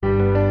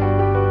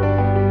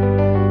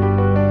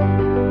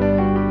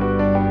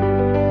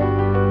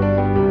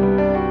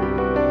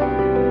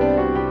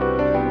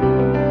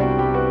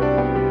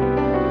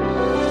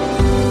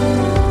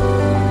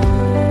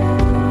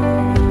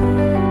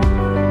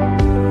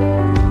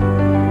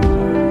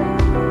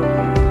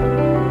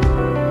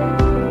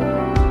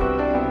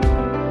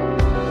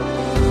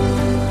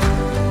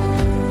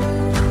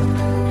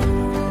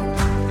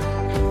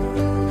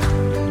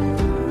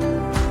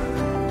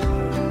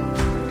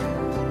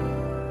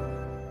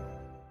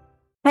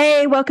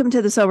Hey, welcome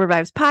to the Sober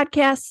Vibes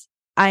podcast.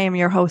 I am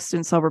your host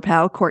and sober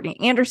pal, Courtney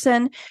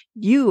Anderson.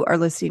 You are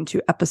listening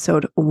to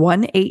episode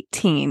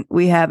 118.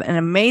 We have an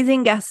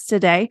amazing guest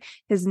today.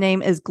 His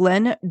name is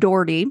Glenn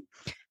Doherty,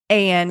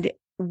 and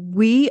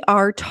we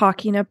are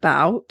talking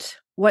about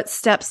what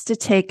steps to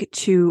take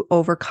to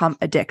overcome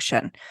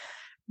addiction.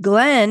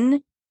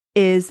 Glenn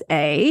is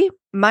a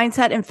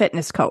mindset and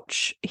fitness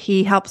coach.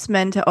 He helps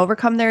men to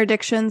overcome their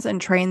addictions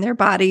and train their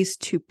bodies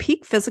to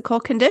peak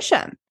physical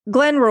condition.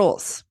 Glenn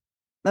rules.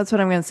 That's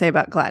what I'm going to say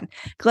about Glenn.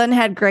 Glenn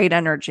had great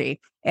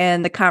energy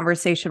and the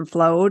conversation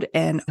flowed.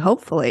 And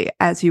hopefully,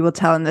 as you will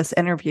tell in this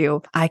interview,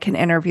 I can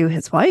interview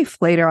his wife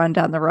later on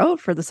down the road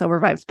for the Sober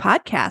Vibes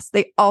podcast.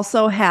 They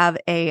also have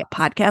a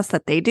podcast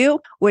that they do,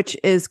 which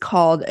is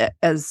called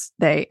as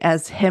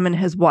him and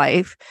his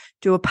wife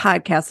do a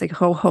podcast. They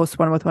co-host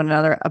one with one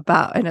another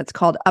and it's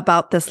called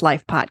About This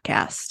Life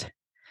Podcast.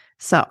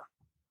 So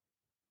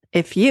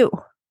if you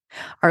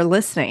are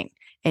listening,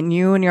 and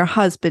you and your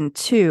husband,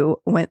 too,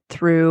 went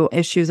through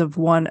issues of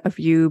one of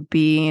you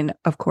being,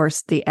 of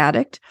course, the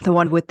addict, the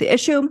one with the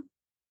issue,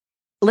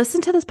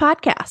 listen to this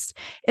podcast.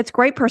 It's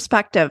great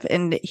perspective.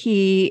 And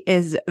he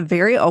is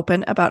very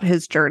open about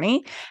his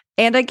journey.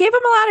 And I gave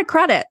him a lot of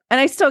credit. And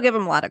I still give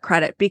him a lot of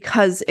credit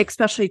because,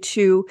 especially,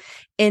 too,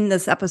 in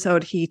this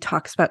episode, he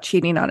talks about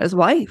cheating on his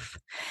wife.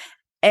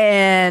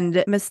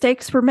 And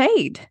mistakes were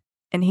made.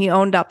 And he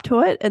owned up to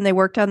it and they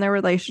worked on their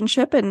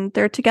relationship and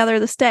they're together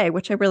this day,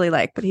 which I really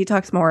like. But he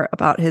talks more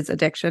about his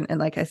addiction. And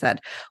like I said,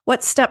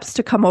 what steps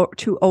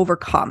to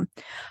overcome.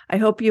 I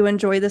hope you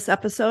enjoy this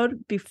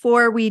episode.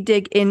 Before we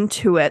dig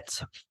into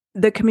it,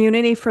 the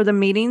community for the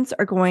meetings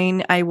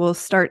I will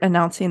start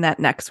announcing that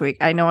next week.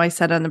 I know I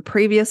said on the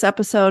previous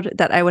episode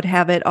that I would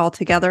have it all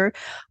together,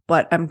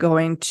 but I'm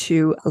going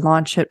to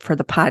launch it for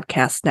the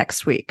podcast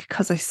next week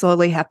because I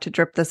slowly have to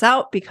drip this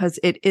out because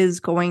it is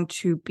going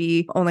to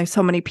be only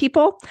so many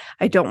people.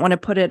 I don't want to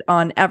put it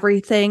on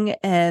everything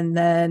and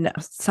then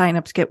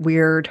signups get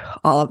weird,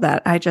 all of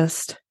that. I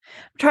just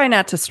try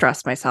not to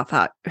stress myself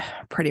out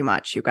pretty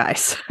much, you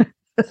guys.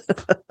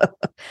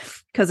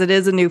 Because it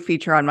is a new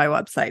feature on my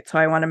website. So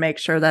I want to make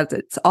sure that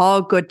it's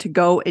all good to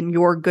go and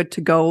you're good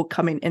to go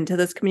coming into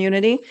this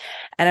community.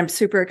 And I'm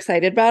super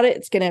excited about it.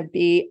 It's going to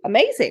be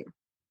amazing.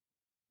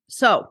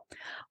 So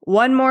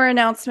one more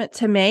announcement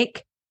to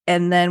make,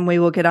 and then we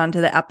will get on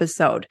to the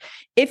episode.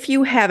 If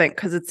you haven't,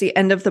 because it's the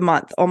end of the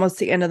month, almost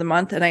the end of the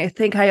month. And I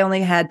think I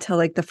only had till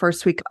like the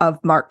first week of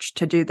March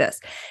to do this.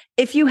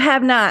 If you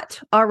have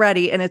not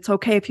already, and it's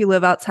okay if you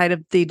live outside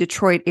of the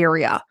Detroit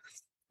area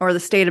or the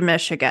state of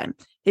Michigan,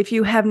 if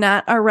you have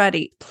not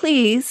already,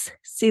 please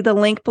see the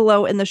link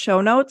below in the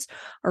show notes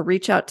or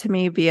reach out to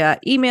me via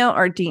email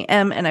or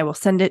DM and I will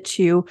send it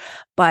to you.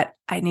 But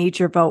I need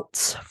your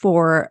votes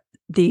for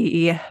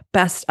the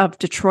Best of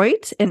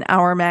Detroit in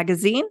Our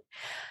Magazine.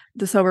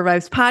 The Sober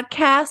Vibes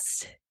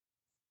podcast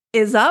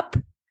is up,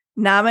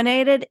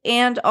 nominated,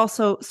 and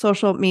also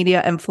social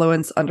media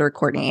influence under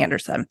Courtney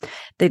Anderson.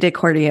 They did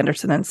Courtney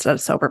Anderson instead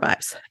of Sober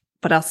Vibes.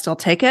 But I'll still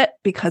take it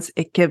because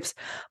it gives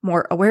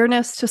more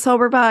awareness to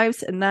Sober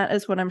Vibes. And that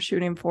is what I'm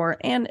shooting for.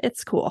 And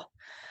it's cool.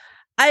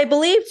 I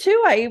believe,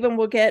 too, I even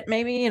will get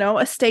maybe,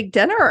 a steak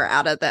dinner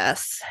out of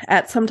this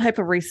at some type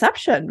of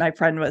reception, my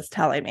friend was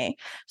telling me.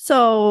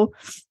 So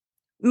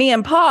me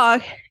and Pa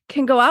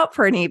can go out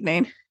for an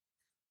evening,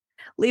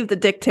 leave the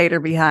dictator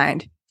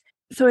behind.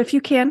 So if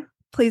you can,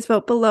 please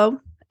vote below.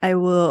 I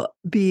will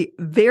be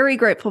very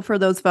grateful for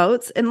those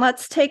votes. And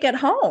let's take it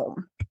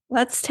home.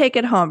 Let's take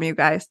it home, you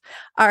guys.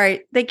 All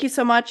right. Thank you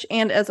so much.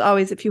 And as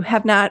always, if you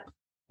have not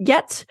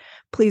yet,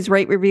 please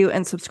rate, review,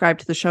 and subscribe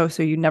to the show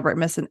so you never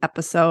miss an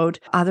episode.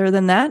 Other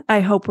than that, I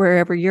hope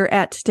wherever you're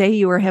at today,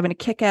 you are having a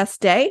kick-ass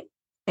day.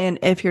 And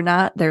if you're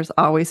not, there's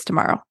always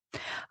tomorrow.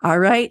 All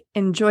right.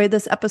 Enjoy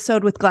this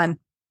episode with Glenn.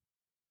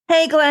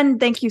 Hey, Glenn.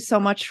 Thank you so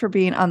much for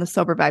being on the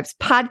Sober Vibes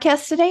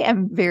podcast today.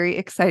 I'm very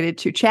excited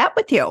to chat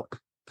with you.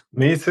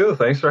 Me too.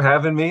 Thanks for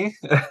having me.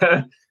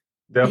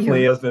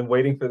 Definitely has been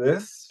waiting for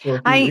this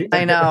for a few weeks.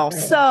 I know.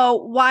 So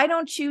why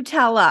don't you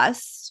tell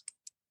us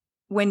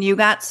when you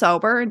got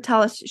sober and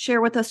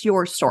share with us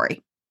your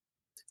story?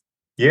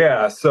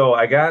 Yeah. So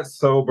I got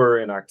sober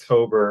in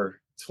October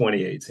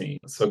 2018.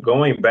 So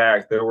going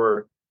back, there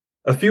were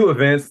a few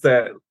events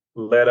that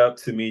led up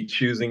to me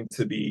choosing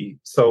to be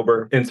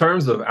sober. In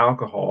terms of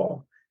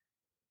alcohol,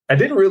 I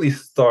didn't really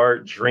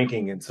start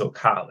drinking until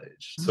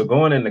college. So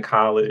going into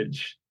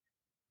college,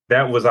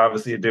 that was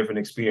obviously a different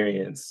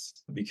experience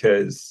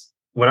because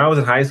when I was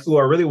in high school,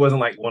 I really wasn't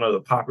like one of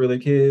the popular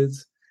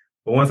kids.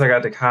 But once I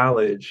got to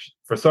college,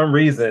 for some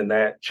reason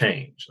that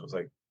changed. I was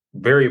like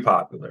very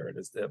popular. And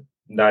it's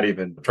not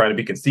even trying to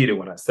be conceited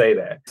when I say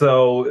that.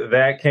 So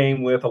that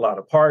came with a lot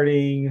of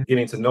partying,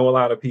 getting to know a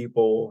lot of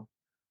people,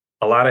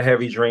 a lot of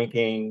heavy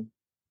drinking.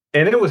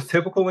 And it was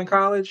typical in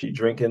college. You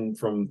drinking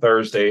from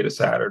Thursday to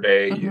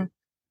Saturday, you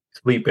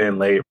sleep in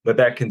late. But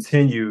that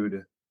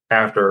continued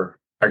after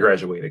I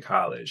graduated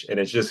college, and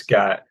it just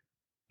got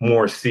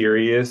more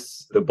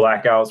serious. The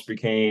blackouts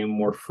became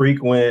more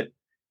frequent.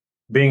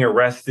 Being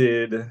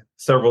arrested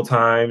several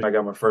times. I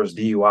got my first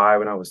DUI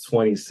when I was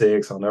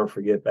 26. I'll never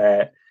forget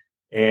that.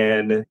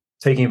 And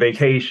taking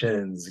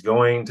vacations,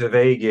 going to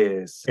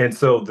Vegas. And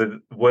so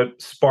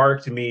what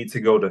sparked me to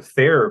go to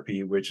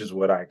therapy, which is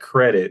what I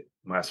credit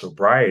my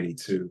sobriety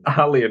to,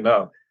 oddly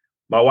enough,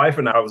 my wife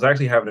and I was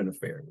actually having an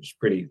affair. It was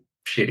pretty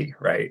shitty,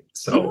 right?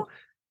 So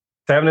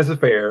having this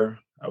affair,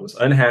 I was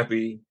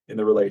unhappy in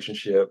the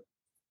relationship.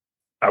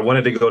 I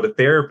wanted to go to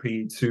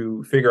therapy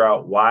to figure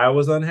out why I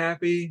was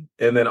unhappy.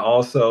 And then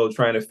also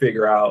trying to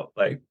figure out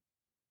like,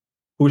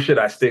 who should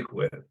I stick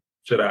with?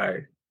 Should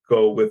I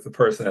go with the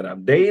person that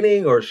I'm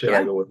dating or should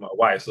I go with my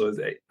wife? So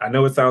I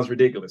know it sounds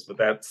ridiculous, but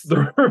that's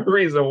the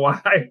reason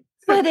why.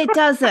 But it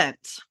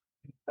doesn't.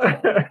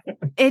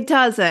 It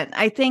doesn't.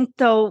 I think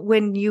though,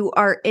 when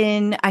you're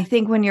in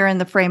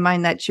the frame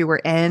mind that you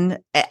were in,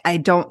 I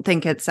don't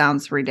think it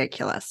sounds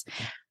ridiculous.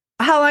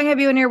 How long have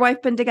you and your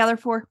wife been together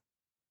for?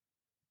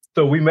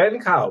 So we met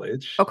in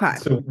college. Okay.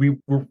 So we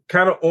were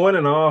kind of on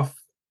and off.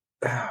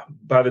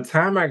 By the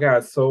time I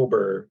got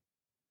sober,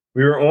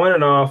 we were on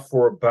and off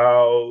for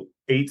about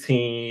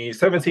 18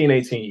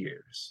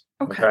 years.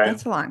 Okay.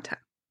 That's a long time.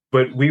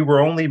 But we were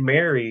only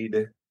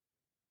married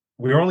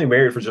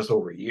for just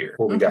over a year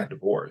before we got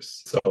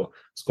divorced. So I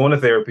was going to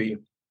therapy,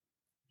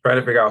 trying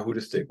to figure out who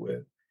to stick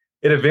with.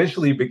 It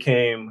eventually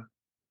became,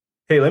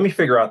 hey, let me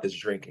figure out this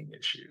drinking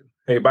issue.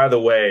 Hey, by the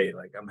way,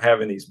 like I'm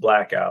having these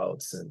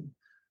blackouts and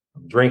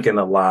I'm drinking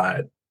a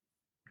lot,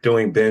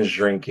 doing binge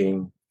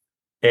drinking.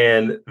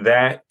 And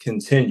that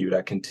continued.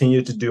 I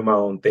continued to do my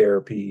own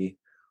therapy,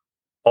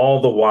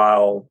 all the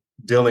while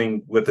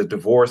dealing with a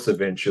divorce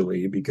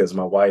eventually because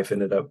my wife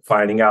ended up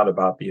finding out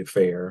about the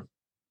affair.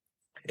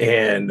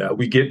 And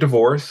we get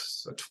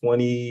divorced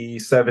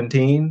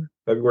 2017,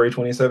 February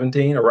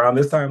 2017, around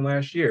this time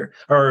last year,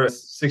 or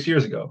 6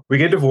 years ago. We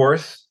get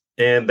divorced.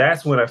 And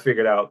that's when I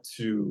figured out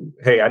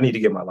hey, I need to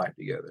get my life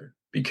together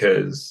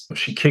because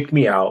she kicked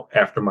me out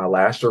after my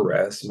last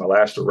arrest. My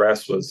last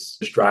arrest was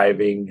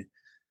driving,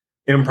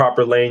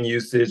 improper lane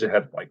usage. I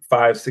had like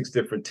 5-6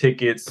 different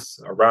tickets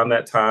around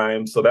that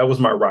time. So that was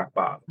my rock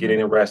bottom,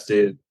 getting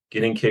arrested,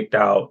 getting kicked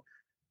out.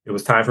 It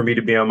was time for me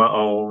to be on my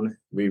own.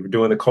 We were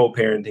doing the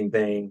co-parenting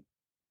thing.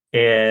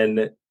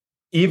 And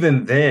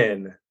even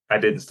then, I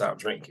didn't stop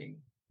drinking.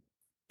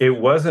 It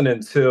wasn't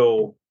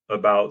until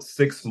about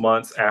 6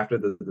 months after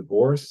the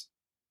divorce,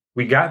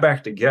 we got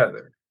back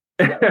together.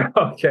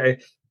 Okay.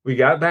 We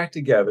got back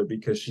together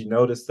because she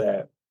noticed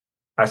that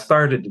I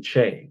started to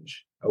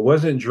change. I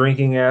wasn't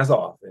drinking as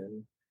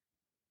often.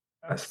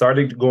 I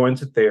started going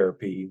to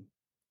therapy.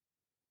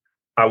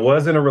 I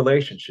was in a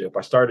relationship.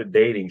 I started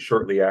dating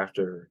shortly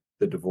after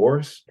the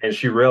divorce. And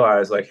she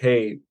realized like,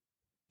 hey,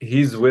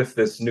 he's with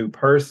this new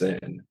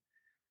person.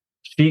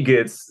 She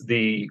gets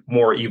the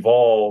more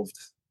evolved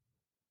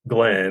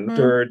Glenn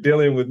or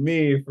dealing with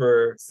me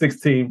for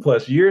 16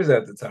 plus years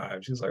at the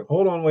time. She's like,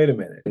 hold on, wait a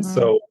minute. And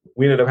so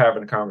we ended up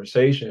having a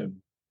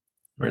conversation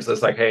where it's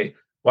just like, hey,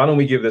 why don't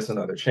we give this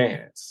another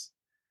chance?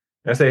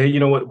 And I say, hey, you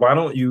know what? Why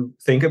don't you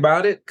think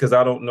about it? Because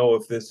I don't know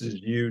if this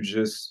is you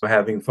just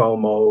having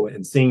FOMO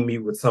and seeing me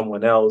with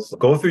someone else.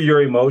 Go through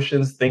your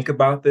emotions. Think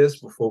about this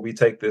before we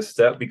take this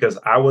step, because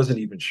I wasn't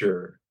even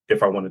sure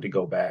if I wanted to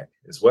go back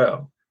as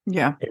well.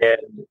 Yeah.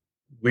 And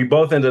we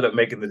both ended up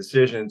making the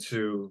decision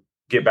to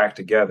get back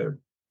together.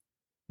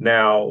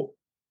 Now,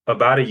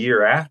 about a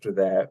year after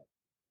that,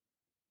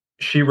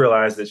 she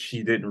realized that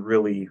she didn't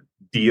really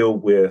deal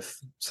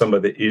with some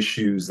of the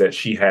issues that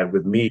she had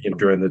with me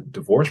during the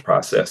divorce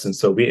process. And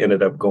so we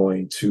ended up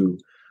going to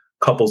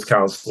couples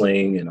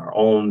counseling and our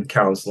own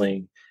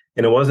counseling.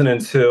 And it wasn't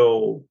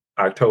until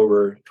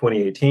October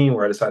 2018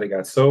 where I decided I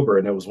got sober.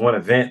 And there was one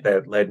event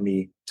that led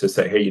me to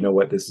say, hey, you know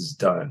what, this is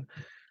done.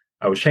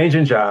 I was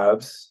changing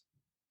jobs.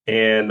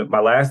 And my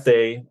last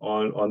day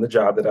on the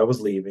job that I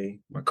was leaving,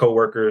 my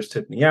coworkers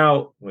took me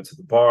out, went to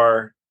the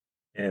bar,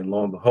 and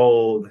lo and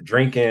behold,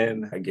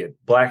 drinking, I get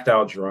blacked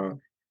out drunk.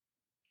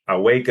 I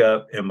wake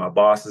up in my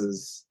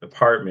boss's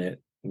apartment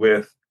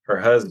with her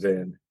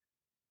husband.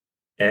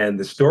 And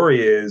the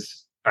story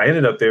is I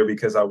ended up there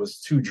because I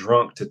was too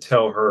drunk to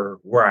tell her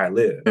where I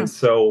live. And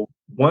so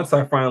once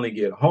I finally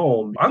get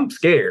home, I'm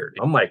scared.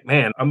 I'm like,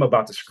 man, I'm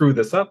about to screw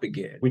this up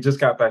again. We just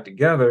got back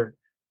together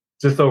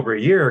just over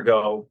a year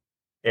ago.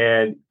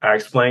 And I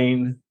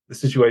explained the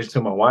situation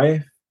to my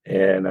wife.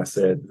 And I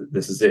said,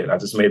 this is it. I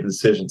just made the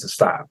decision to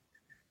stop.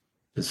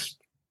 Just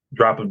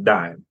drop a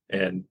dime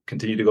and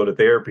continue to go to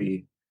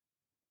therapy.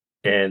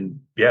 And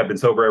yeah, I've been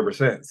sober ever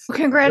since.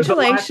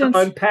 Congratulations. There's a lot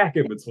to unpack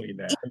in between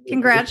that.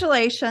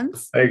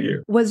 Congratulations. Thank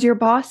you. Was your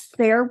boss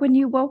there when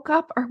you woke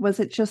up, or was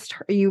it just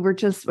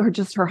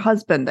just her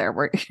husband there?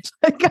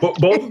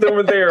 Both of them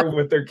were there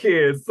with their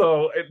kids,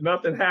 so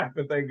nothing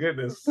happened. Thank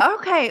goodness.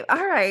 Okay,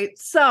 all right.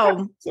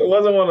 So it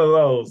wasn't one of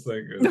those.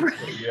 Thank goodness.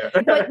 Yeah.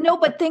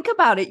 But think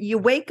about it. You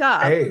wake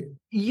up,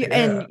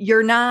 and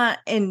you're not,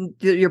 and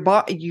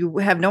you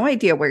have no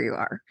idea where you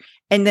are.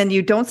 And then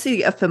you don't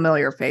see a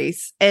familiar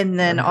face. And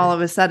then all of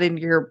a sudden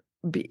you're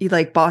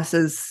like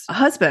boss's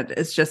husband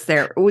is just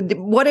there.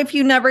 What if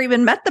you never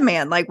even met the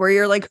man? Like where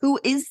you're like, who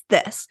is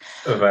this?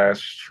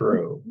 That's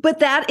true. But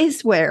that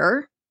is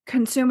where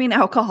consuming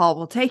alcohol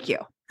will take you.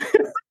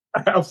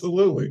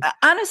 Absolutely.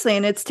 Honestly,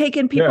 and it's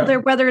taken people there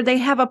whether they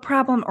have a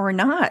problem or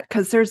not,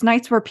 because there's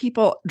nights where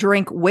people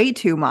drink way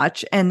too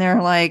much and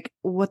they're like,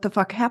 what the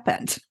fuck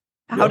happened?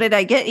 How did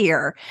I get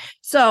here?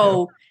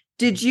 So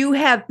did you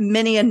have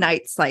many a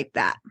nights like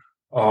that?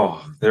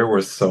 Oh, there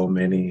were so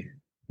many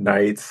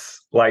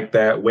nights like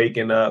that,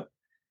 waking up.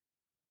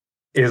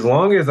 As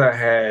long as I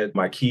had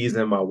my keys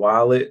in my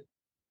wallet,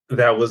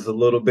 that was a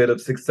little bit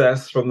of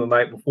success from the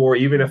night before.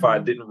 Even if I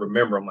didn't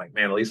remember, I'm like,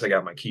 man, at least I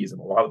got my keys in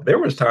my wallet. There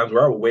was times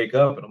where I would wake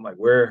up and I'm like,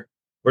 where's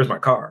my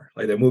car?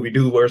 Like that movie,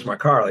 Dude, Where's My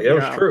Car? Like, that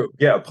was true.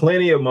 Yeah,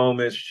 plenty of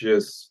moments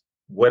just,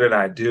 what did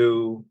I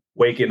do?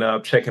 Waking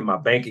up, checking my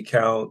bank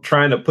account,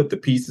 trying to put the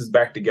pieces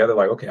back together.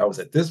 Like, okay, I was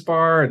at this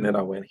bar and then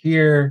I went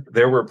here.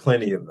 There were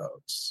plenty of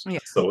those. Yeah.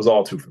 So it was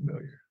all too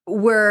familiar.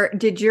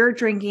 Did your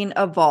drinking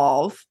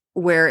evolve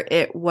where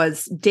it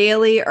was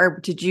daily, or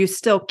did you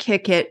still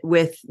kick it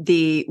with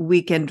the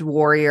weekend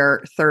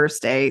warrior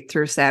Thursday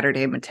through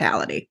Saturday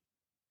mentality?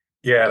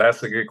 Yeah,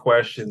 that's a good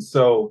question.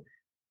 So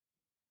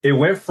it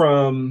went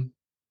from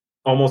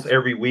almost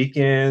every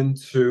weekend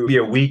to be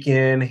a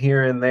weekend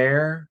here and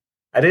there.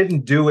 I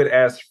didn't do it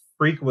as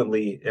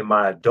frequently in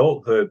my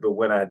adulthood, but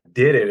when I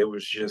did it, it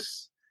was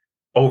just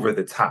over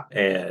the top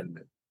and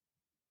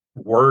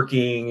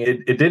working.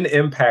 It didn't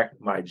impact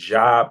my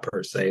job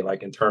per se,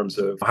 like in terms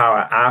of how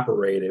I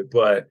operated,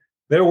 but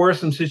there were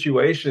some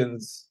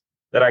situations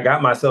that I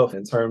got myself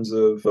in terms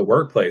of the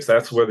workplace.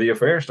 That's where the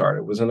affair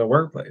started, was in the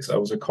workplace. I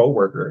was a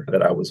coworker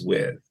that I was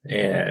with.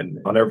 And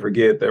I'll never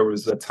forget, there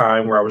was a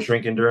time where I was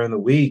drinking during the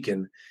week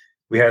and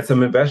we had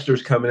some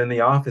investors coming in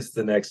the office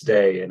the next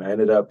day. And I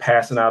ended up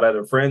passing out at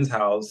a friend's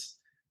house,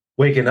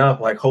 waking up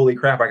like, holy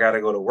crap, I got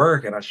to go to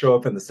work. And I show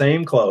up in the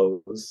same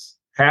clothes,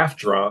 half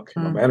drunk.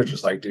 And my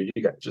manager's like, dude,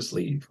 you got to just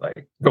leave,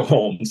 like go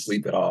home and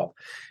sleep it off.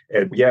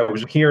 And yeah, it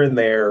was here and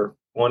there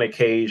on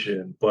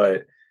occasion,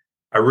 but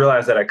I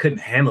realized that I couldn't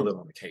handle it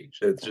on occasion.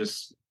 It's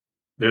just,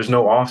 there's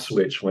no off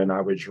switch when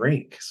I would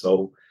drink.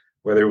 So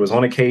whether it was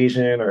on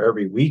occasion or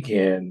every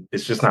weekend,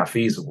 it's just not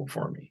feasible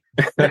for me.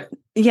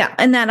 Yeah.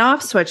 And that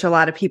off switch, a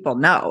lot of people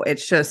know.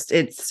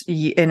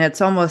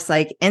 It's almost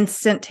like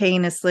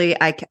instantaneously,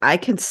 I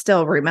can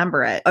still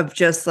remember it, of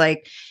just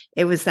like,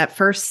 it was that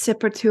first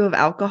sip or two of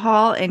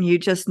alcohol and you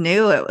just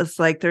knew it was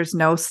like, there's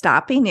no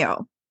stopping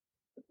you.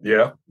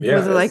 Yeah. Yeah.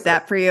 Was it like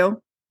that for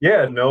you?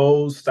 Yeah,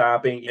 no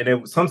stopping.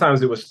 And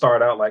sometimes it would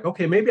start out like,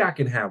 okay, maybe I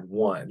can have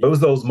one. It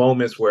was those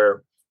moments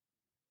where,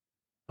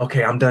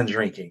 okay, I'm done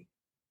drinking.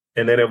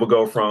 And then it would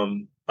go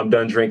from I'm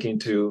done drinking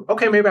to,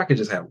 okay, maybe I could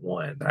just have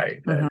one.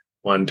 Right. Mm-hmm.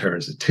 One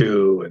turns to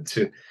two and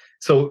two.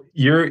 So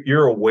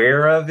you're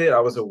aware of it. I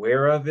was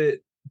aware of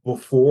it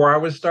before I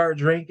would start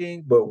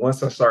drinking. But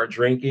once I start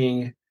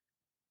drinking,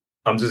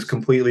 I'm just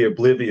completely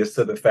oblivious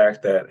to the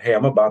fact that, hey,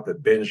 I'm about to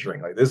binge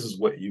drink. Like, this is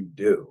what you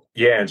do.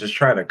 Yeah. And just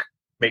trying to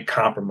make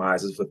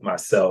compromises with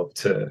myself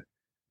to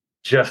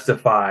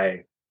justify,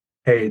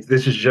 hey,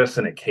 this is just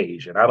an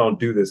occasion. I don't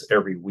do this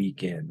every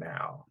weekend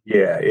now.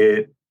 Yeah,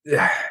 it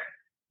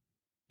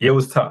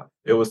was tough.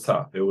 It was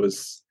tough. It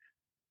was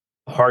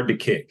hard to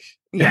kick.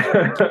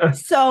 Yeah.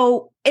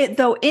 So in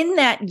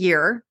that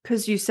year,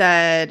 because you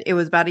said it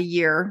was about a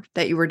year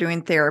that you were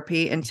doing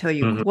therapy until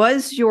you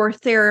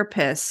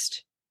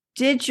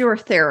did your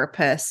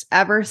therapist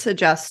ever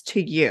suggest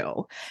to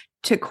you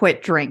to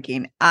quit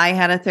drinking? I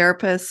had a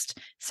therapist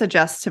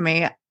suggest to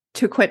me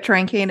to quit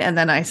drinking, and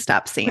then I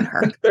stopped seeing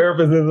her.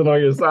 Therapist isn't on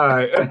your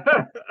side.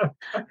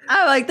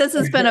 I'm like, this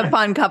has been a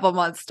fun couple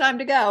months. Time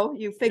to go.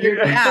 You figured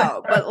me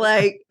out.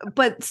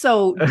 But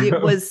so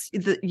it was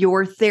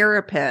your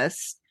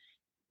therapist.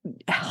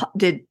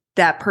 Did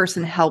that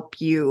person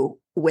help you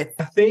with?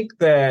 I think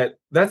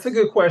that's a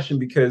good question,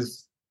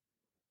 because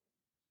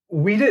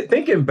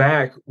thinking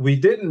back, we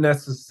didn't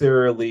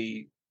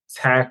necessarily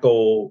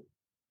tackle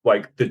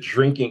like the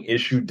drinking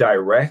issue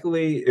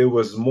directly. It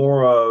was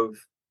more of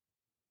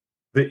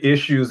the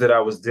issues that I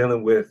was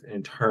dealing with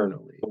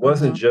internally. It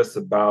wasn't just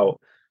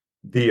about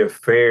the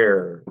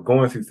affair.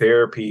 Going through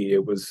therapy,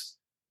 it was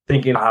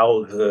thinking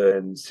childhood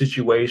and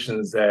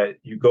situations that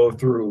you go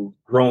through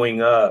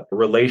growing up,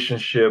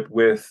 relationship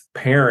with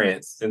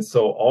parents. And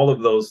so all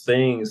of those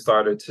things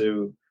started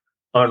to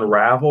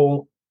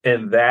unravel,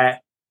 and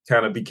that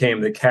kind of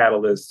became the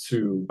catalyst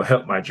to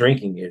help my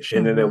drinking issue.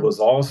 And then it was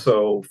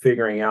also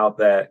figuring out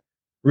that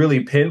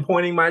really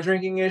pinpointing my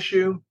drinking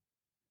issue,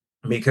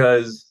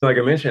 because like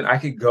I mentioned, I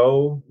could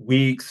go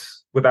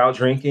weeks without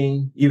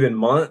drinking, even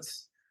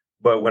months,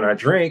 but when I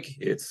drink,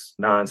 it's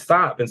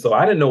nonstop. And so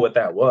I didn't know what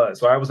that was.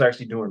 So I was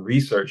actually doing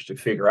research to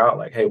figure out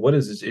like, hey, what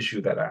is this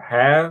issue that I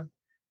have?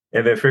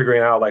 And then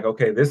figuring out like,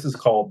 okay, this is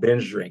called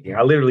binge drinking.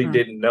 I literally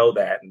didn't know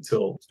that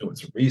until doing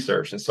some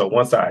research. And so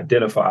once I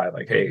identified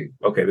like, hey,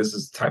 okay, this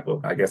is the type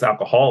of, I guess,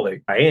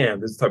 alcoholic I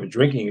am, this is the type of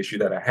drinking issue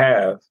that I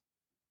have.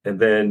 And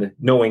then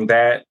knowing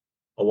that,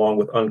 along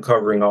with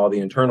uncovering all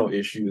the internal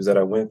issues that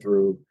I went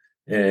through,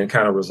 and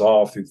kind of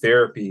resolve through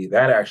therapy,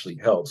 that actually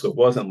helped. So it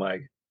wasn't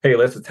like, hey,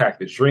 let's attack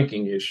this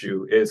drinking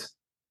issue. It's,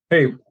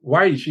 hey,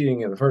 why are you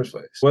cheating in the first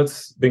place?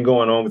 What's been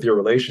going on with your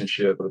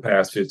relationship for the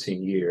past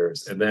 15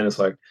 years? And then it's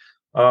like,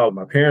 oh,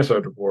 my parents are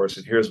divorced,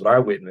 and here's what I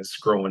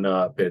witnessed growing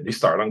up. And you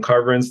start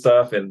uncovering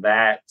stuff. And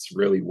that's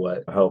really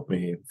what helped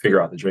me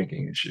figure out the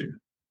drinking issue.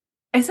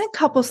 Isn't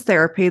couples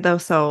therapy, though,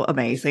 so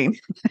amazing?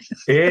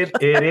 It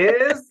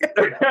is.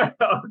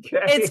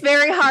 Okay. It's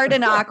very hard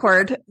and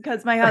awkward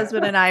because my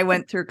husband and I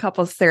went through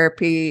couples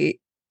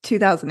therapy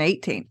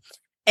 2018.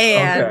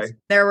 And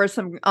there were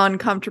some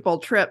uncomfortable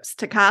trips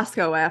to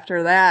Costco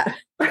after that.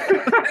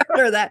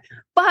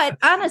 But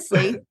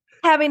honestly,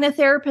 having a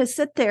therapist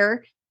sit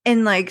there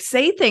and like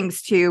say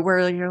things to you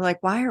where you're like,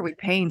 why are we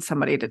paying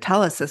somebody to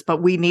tell us this?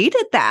 But we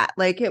needed that.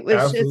 Like it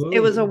was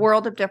it was a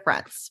world of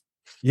difference.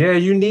 Yeah,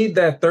 you need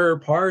that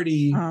third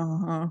party.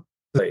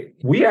 Like,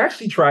 we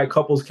actually tried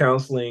couples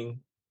counseling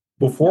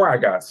before I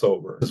got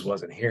sober. Just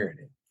wasn't hearing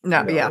it.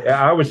 No, you know?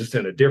 I was just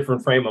in a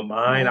different frame of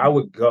mind. I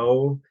would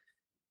go,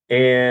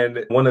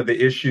 and one of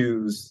the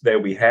issues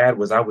that we had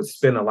was I would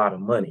spend a lot of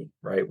money,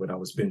 right, when I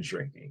was binge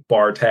drinking.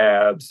 Bar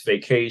tabs,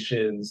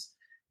 vacations.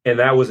 And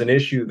that was an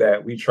issue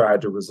that we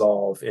tried to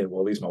resolve, and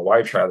well, at least my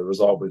wife tried to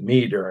resolve with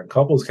me during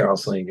couples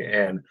counseling.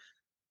 And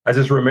I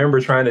just remember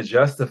trying to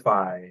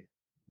justify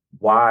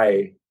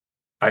why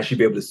I should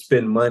be able to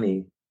spend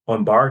money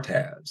on bar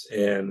tabs.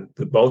 And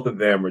both of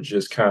them are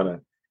just kind of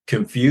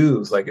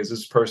confused. Like, is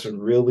this person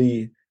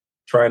really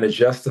trying to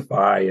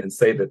justify and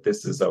say that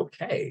this is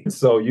okay? And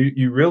so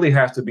you really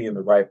have to be in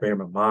the right frame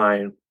of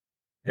mind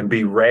and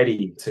be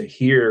ready to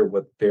hear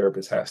what the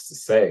therapist has to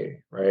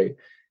say, right?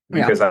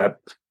 Because I've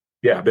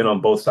been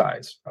on both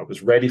sides. I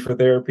was ready for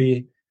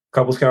therapy,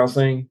 couples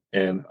counseling,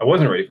 and I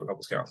wasn't ready for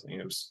couples counseling.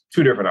 It was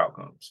two different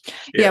outcomes.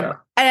 Yeah.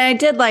 And I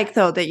did like,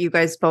 though, that you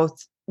guys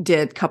both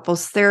did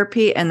couples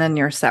therapy and then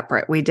you're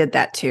separate. We did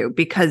that too,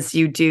 because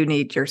you do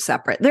need your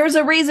separate. There's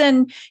a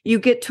reason you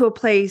get to a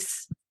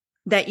place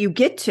that you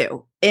get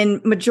to.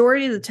 In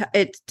majority of the time,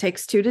 it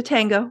takes two to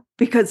tango,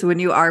 because when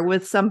you are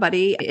with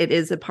somebody, it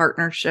is a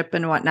partnership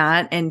and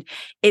whatnot. And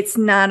it's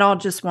not all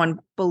just one.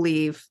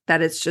 Believe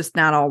that it's just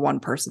not all one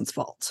person's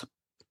fault.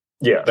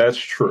 Yeah, that's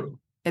true.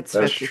 It's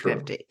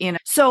 50-50, you know.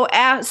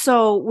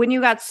 So when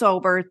you got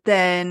sober,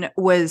 then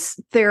was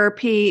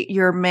therapy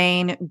your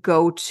main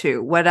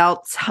go-to? What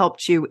else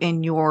helped you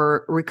in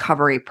your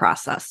recovery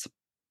process?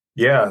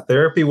 Yeah,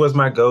 therapy was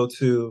my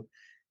go-to,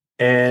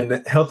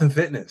 and health and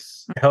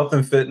fitness. Health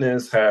and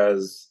fitness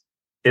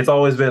it's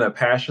always been a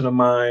passion of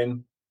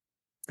mine.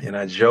 And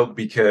I joke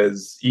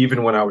because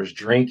even when I was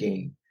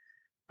drinking,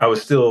 I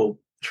was still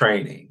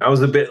training. I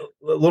was a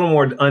little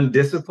more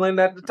undisciplined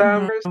at the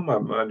time.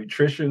 My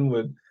nutrition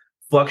would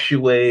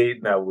fluctuate,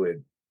 and I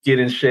would get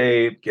in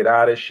shape, get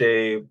out of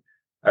shape.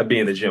 I'd be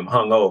in the gym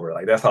hungover.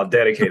 Like, that's how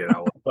dedicated I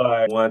was.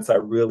 But once I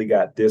really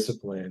got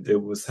disciplined,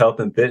 it was health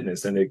and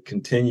fitness, and it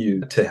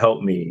continued to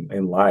help me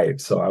in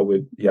life. So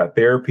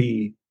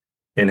therapy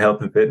and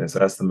health and fitness,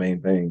 that's the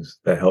main things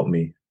that help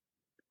me.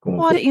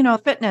 Well, you know,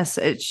 fitness,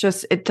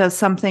 it does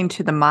something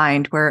to the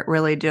mind where it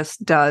really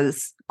just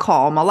does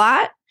calm a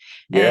lot.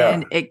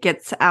 And it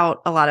gets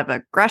out a lot of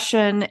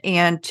aggression,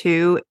 and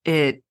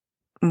it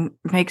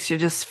makes you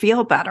just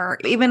feel better.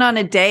 Even on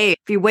a day,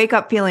 if you wake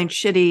up feeling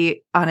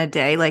shitty on a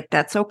day, like,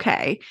 that's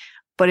okay.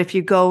 But if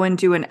you go and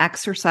do an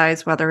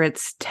exercise, whether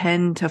it's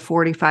 10 to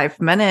 45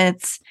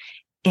 minutes,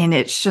 and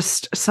it's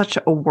just such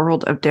a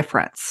world of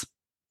difference.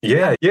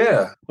 Yeah.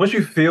 Once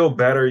you feel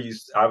better, you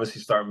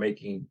obviously start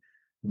making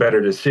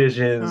better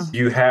decisions.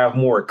 You have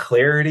more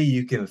clarity.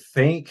 You can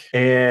think.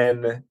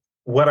 And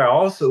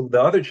the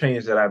other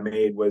change that I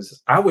made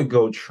was I would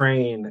go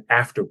train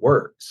after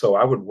work. So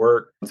I would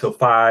work until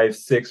 5,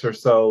 6 or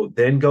so,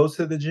 then go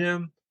to the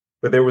gym.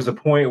 But there was a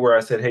point where I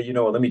said, hey, you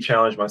know what, let me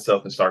challenge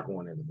myself and start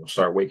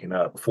start waking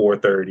up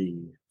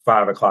 4:30,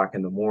 5 o'clock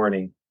in the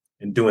morning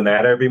and doing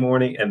that every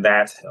morning. And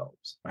that's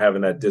helped.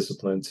 Having that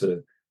discipline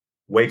to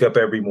wake up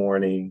every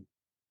morning,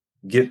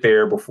 get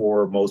there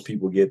before most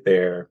people get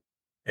there,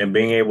 and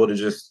being able to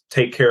just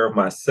take care of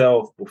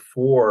myself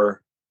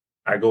before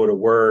I go to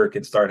work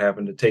and start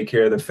having to take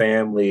care of the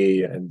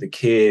family and the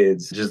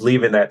kids, just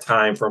leaving that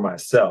time for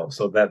myself.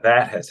 So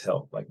that has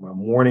helped. Like, my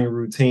morning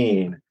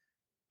routine,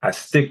 I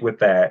stick with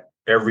that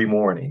every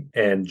morning,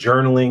 and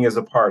journaling is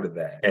a part of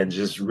that. And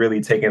just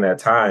really taking that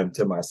time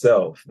to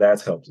myself,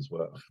 that's helped as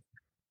well.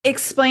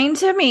 Explain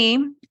to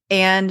me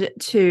and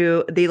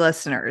to the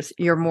listeners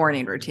your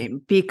morning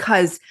routine,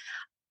 because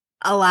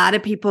a lot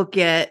of people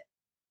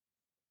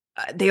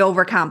they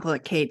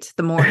overcomplicate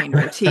the morning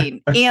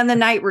routine and the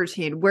night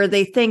routine, where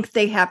they think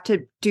they have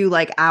to do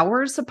like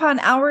hours upon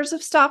hours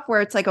of stuff,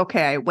 where it's like,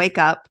 okay, I wake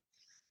up,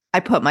 I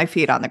put my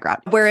feet on the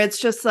ground, where it's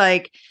just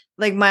like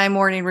my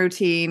morning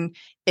routine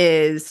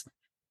is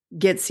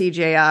get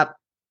CJ up.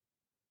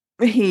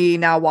 He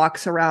now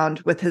walks around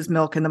with his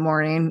milk in the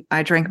morning.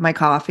 I drink my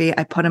coffee.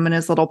 I put him in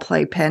his little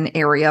playpen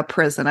area,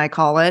 prison, I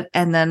call it.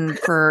 And then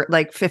for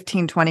like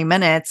 15, 20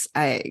 minutes,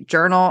 I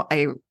journal,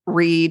 I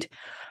read,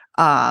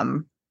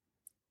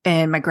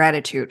 and my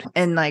gratitude.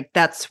 And like,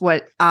 that's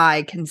what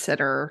I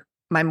consider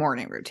my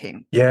morning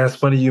routine. Yeah, it's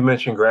funny you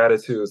mentioned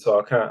gratitude.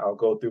 So I'll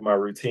go through my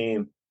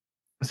routine.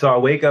 So I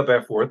wake up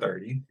at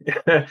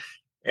 4:30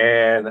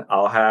 and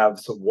I'll have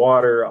some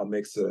water. I'll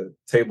mix a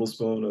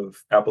tablespoon of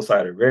apple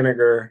cider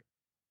vinegar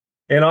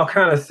and I'll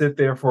kind of sit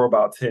there for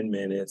about 10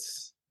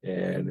 minutes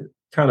and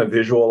kind of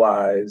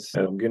visualize.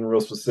 And I'm getting real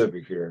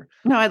specific here.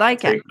 No, I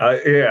like it.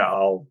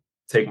 I'll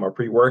take my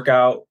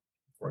pre-workout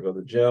before I go to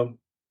the gym,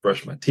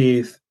 brush my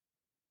teeth,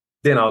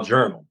 then I'll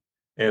journal.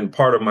 And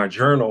part of my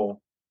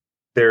journal,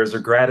 there's a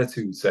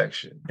gratitude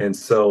section. And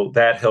so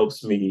that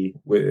helps me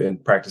in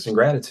practicing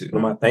gratitude. What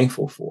am I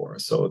thankful for?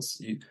 So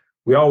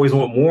we always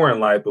want more in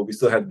life, but we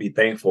still have to be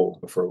thankful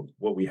for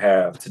what we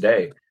have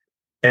today.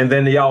 And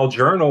then y'all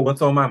journal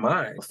what's on my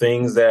mind,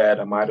 things that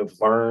I might have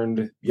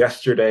learned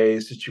yesterday,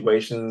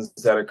 situations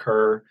that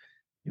occur,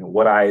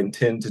 what I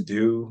intend to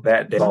do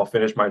that day. I'll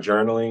finish my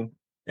journaling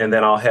and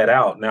then I'll head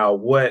out. Now,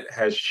 what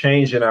has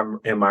changed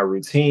in my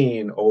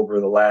routine over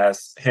the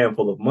last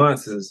handful of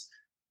months is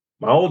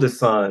my oldest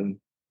son,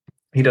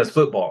 he does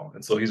football.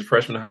 And so he's a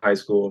freshman in high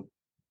school.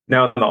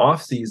 Now in the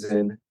off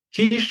season,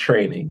 he's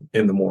training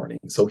in the morning.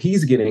 So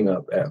he's getting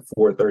up at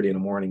 4:30 in the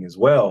morning as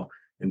well.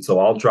 And so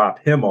I'll drop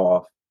him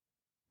off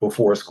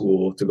before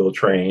school to go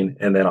train,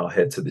 and then I'll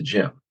head to the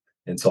gym.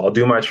 And so I'll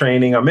do my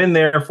training. I'm in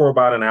there for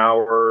about an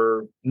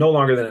hour, no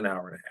longer than an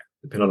hour and a half,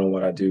 depending on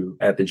what I do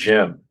at the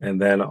gym. And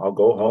then I'll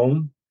go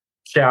home,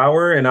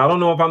 shower. And I don't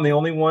know if I'm the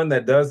only one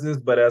that does this,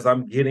 but as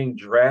I'm getting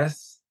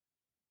dressed,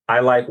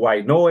 I like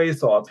white noise.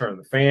 So I'll turn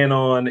the fan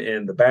on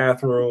in the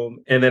bathroom.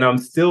 And then I'm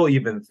still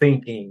even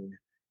thinking,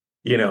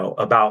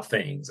 about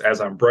things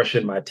as I'm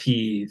brushing my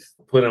teeth,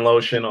 putting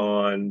lotion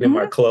on, getting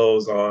my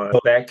clothes on.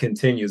 So that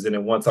continues. And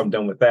then once I'm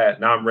done with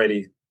that, now I'm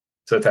ready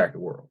to attack the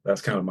world.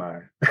 That's kind of my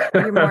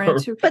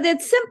but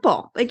it's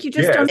simple. Like it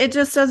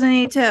just doesn't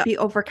need to be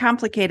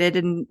overcomplicated,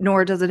 and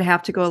nor does it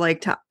have to go like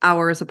to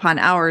hours upon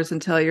hours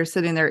until you're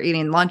sitting there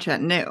eating lunch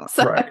at noon.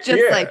 So right.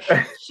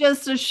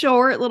 just a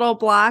short little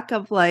block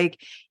of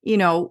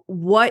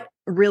what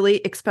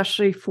really,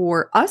 especially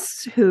for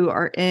us who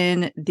are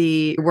in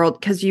the world,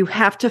 because you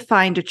have to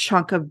find a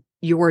chunk of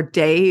your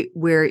day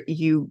where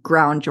you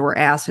ground your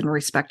ass and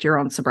respect your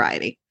own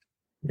sobriety.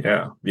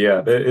 Yeah.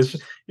 You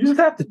just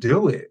have to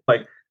do it.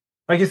 Like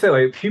you said,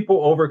 like people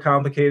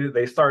overcomplicate it.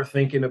 They start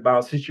thinking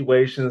about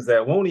situations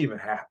that won't even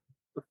happen.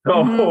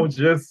 So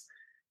just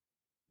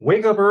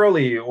wake up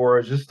early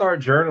or just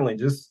start journaling.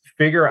 Just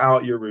figure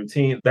out your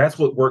routine. That's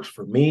what works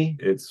for me.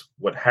 It's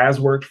what has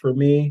worked for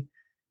me.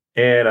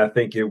 And I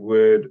think it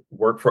would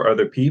work for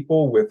other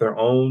people with their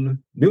own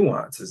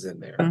nuances in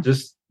there.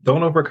 Just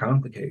don't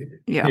overcomplicate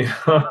it.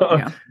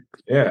 Yeah.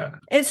 Yeah.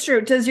 It's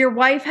true. Does your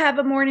wife have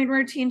a morning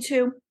routine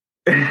too?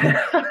 I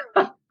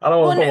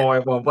don't want to put my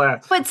wife on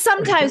blast. But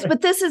sometimes,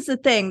 this is the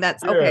thing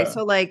that's okay.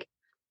 So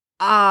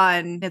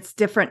it's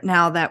different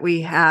now that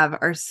we have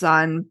our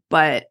son,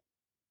 but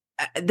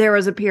there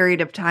was a period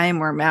of time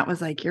where Matt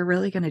was like, "You're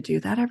really going to do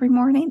that every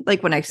morning?"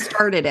 Like when I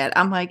started it,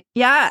 I'm like,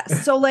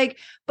 "Yes." So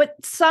but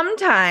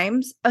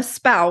sometimes a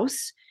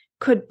spouse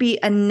could be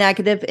a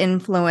negative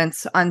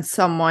influence on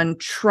someone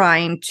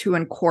trying to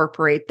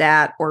incorporate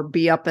that or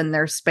be up in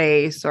their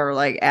space or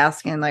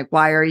asking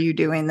why are you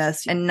doing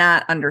this and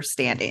not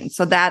understanding.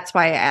 So that's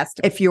why I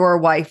asked if your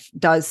wife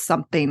does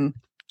something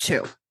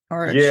too.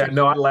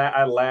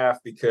 I laugh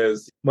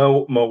because my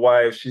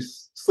wife, she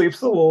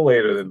sleeps a little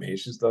later than me.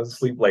 She doesn't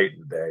sleep late in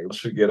the day.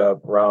 She'll get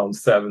up around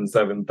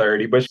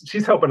 7:30, but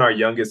she's helping our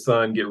youngest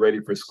son get ready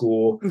for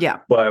school. Yeah.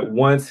 But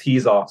once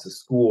he's off to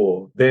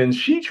school, then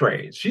she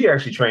trains. She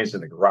actually trains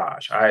in the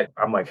garage.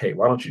 I'm like, hey,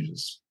 why don't you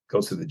just go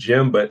to the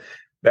gym? But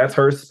that's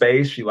her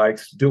space. She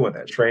likes doing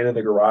that, train in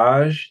the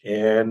garage.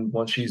 And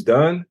once she's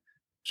done,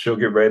 she'll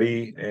get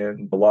ready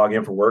and log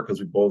in for work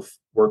because we both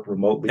work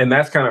remotely. And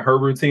that's kind of her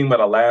routine.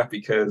 But I laugh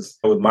because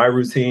with my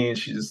routine,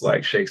 she just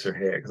shakes her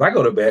head because I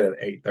go to bed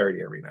at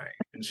 8:30 every night.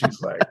 And she's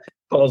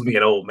calls me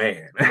an old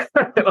man. And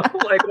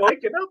I'm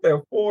waking up at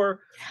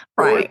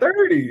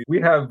 4:30. We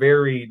have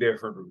very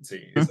different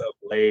routines. Up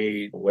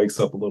late, wakes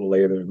up a little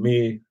later than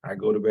me. I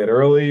go to bed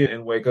early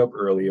and wake up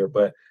earlier.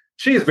 But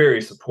she's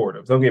very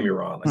supportive. Don't get me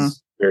wrong.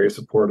 Very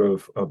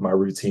supportive of my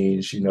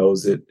routine. She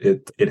knows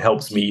it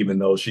helps me, even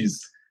though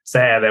she's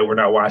sad that we're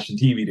not watching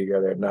TV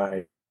together at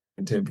 9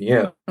 and 10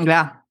 p.m.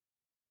 Yeah.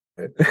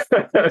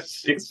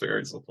 She's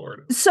very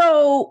supportive.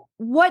 So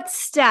what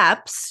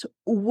steps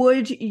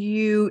would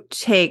you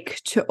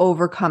take to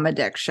overcome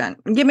addiction?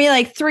 Give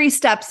me 3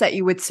 steps that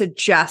you would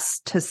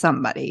suggest to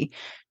somebody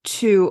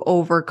to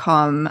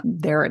overcome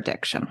their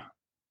addiction.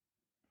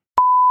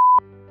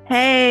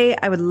 Hey,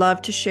 I would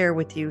love to share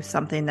with you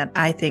something that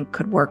I think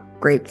could work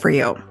great for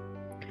you.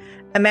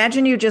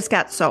 Imagine you just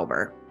got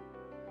sober.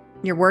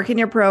 You're working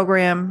your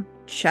program,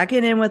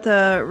 checking in with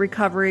a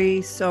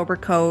recovery sober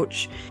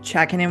coach,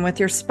 checking in with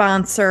your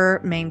sponsor,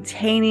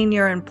 maintaining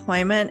your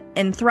employment,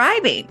 and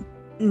thriving.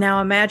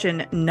 Now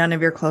imagine none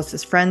of your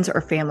closest friends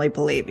or family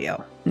believe you.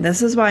 And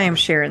this is why I'm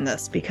sharing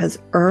this, because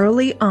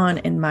early on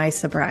in my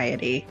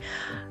sobriety,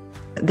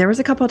 There was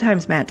a couple of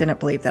times Matt didn't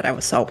believe that I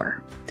was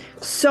sober.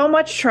 So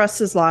much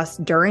trust is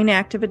lost during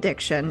active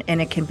addiction,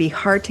 and it can be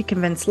hard to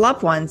convince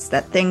loved ones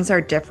that things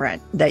are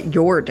different, that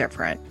you're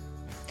different.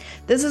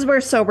 This is where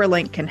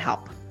SoberLink can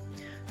help.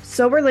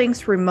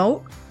 SoberLink's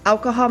remote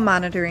alcohol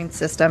monitoring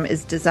system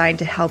is designed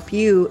to help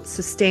you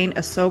sustain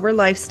a sober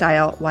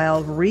lifestyle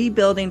while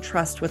rebuilding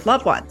trust with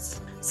loved ones.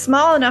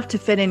 Small enough to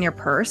fit in your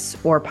purse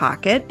or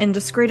pocket and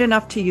discreet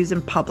enough to use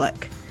in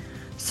public.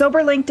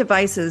 SoberLink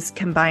devices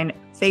combine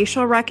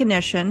facial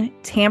recognition,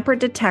 tamper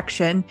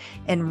detection,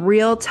 and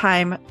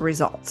real-time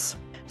results.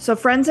 So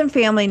friends and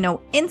family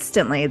know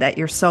instantly that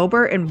you're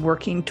sober and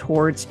working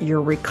towards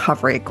your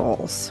recovery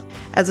goals.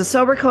 As a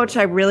sober coach,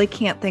 I really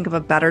can't think of a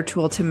better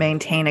tool to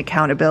maintain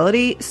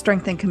accountability,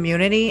 strengthen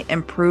community,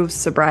 and prove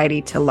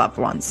sobriety to loved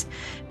ones.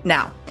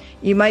 Now,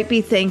 you might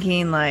be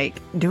thinking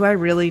like, do I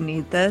really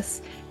need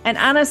this? And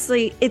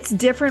honestly, it's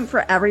different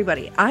for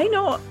everybody. I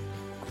know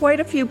quite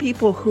a few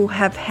people who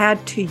have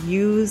had to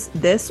use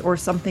this or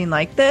something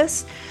like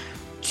this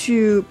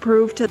to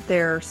prove to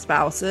their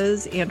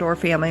spouses and or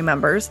family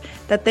members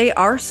that they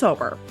are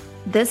sober.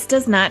 This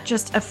does not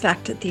just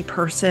affect the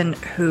person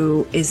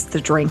who is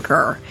the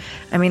drinker.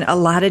 I mean, a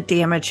lot of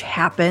damage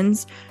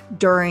happens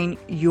during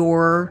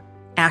your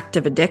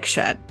active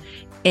addiction,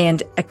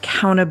 and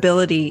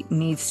accountability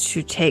needs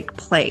to take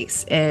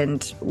place.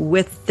 And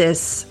with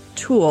this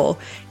tool,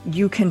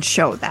 you can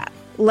show that.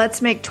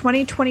 Let's make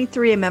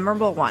 2023 a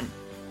memorable one.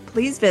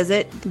 Please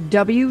visit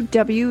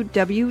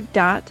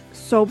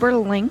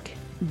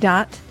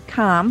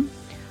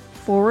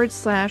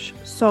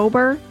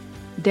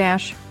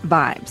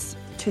www.soberlink.com/sober-vibes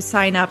to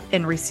sign up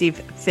and receive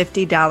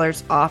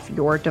 $50 off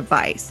your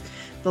device.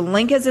 The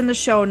link is in the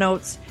show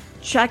notes.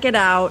 Check it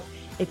out.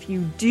 If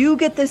you do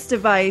get this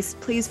device,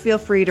 please feel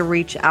free to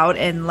reach out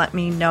and let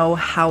me know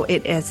how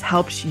it has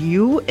helped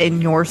you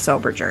in your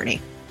sober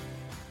journey.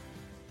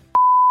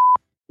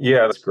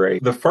 Yeah, that's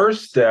great. The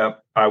first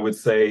step, I would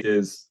say,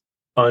 is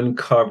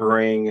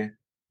uncovering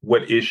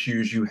what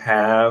issues you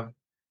have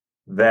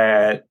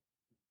that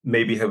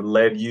maybe have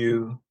led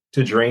you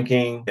to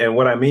drinking. And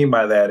what I mean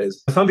by that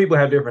is some people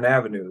have different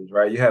avenues,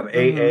 right? You have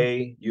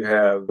AA, you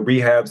have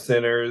rehab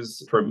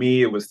centers. For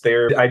me, it was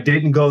therapy. I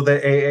didn't go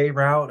the AA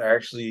route. I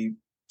actually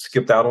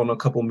skipped out on a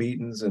couple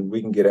meetings, and we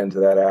can get into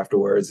that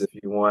afterwards if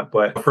you want.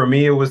 But for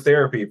me, it was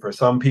therapy. For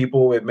some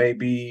people, it may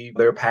be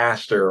their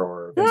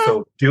pastor and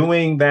so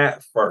doing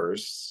that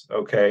first,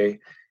 okay,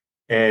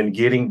 and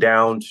getting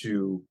down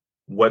to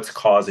what's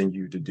causing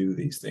you to do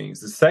these things.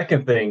 The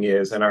second thing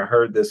is, and I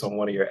heard this on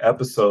one of your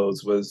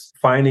episodes, was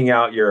finding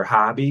out your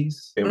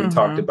hobbies. And we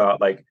talked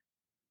about like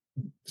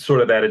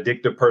sort of that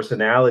addictive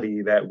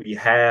personality that we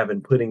have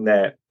and putting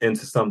that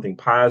into something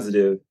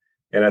positive.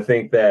 And I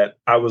think that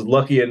I was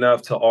lucky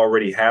enough to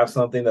already have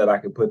something that I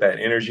could put that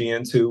energy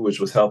into, which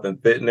was health and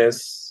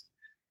fitness,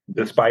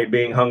 despite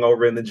being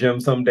hungover in the gym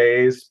some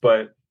days,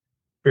 but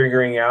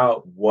figuring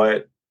out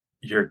what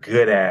you're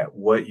good at,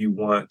 what you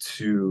want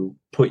to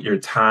put your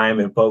time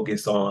and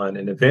focus on.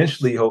 And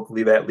eventually,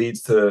 hopefully that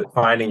leads to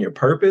finding your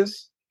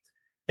purpose.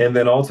 And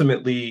then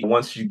ultimately,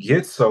 once you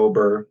get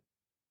sober,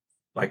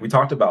 like we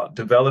talked about,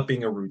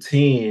 developing a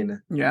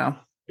routine. Yeah.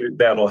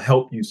 That'll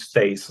help you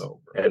stay sober,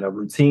 and a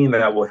routine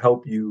that will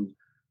help you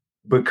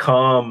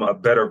become a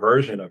better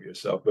version of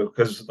yourself.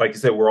 Because like you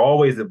said, we're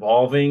always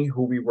evolving.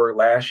 Who we were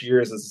last year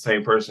isn't the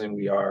same person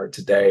we are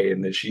today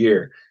and this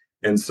year.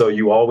 And so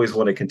you always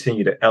want to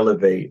continue to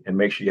elevate and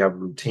make sure you have a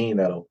routine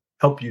that'll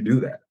help you do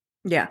that.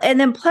 Yeah. And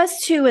then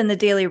plus two in the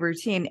daily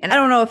routine. And I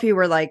don't know if you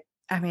were like,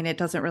 I mean, it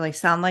doesn't really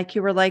sound like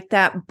you were like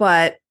that,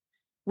 but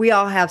we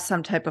all have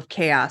some type of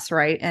chaos,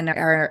 right? And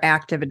our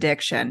active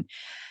addiction.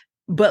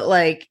 But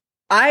like,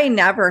 I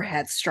never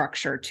had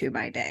structure to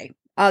my day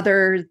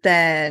other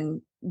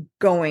than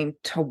going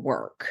to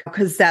work,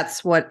 because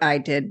that's what I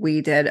did. We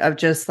did of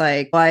just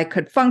like, well, I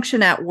could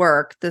function at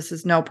work. This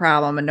is no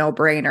problem, a no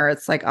brainer.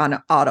 It's like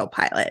on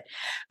autopilot.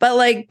 But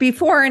like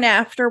before and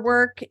after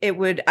work,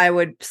 I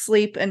would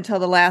sleep until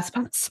the last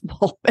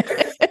possible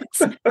minutes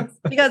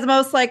because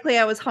most likely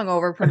I was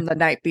hungover from the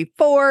night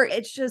before.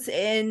 It's just,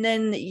 and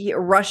then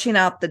rushing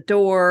out the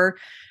door,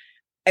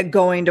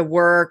 going to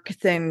work,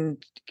 then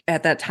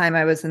at that time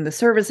I was in the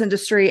service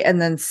industry, and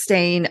then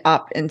staying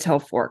up until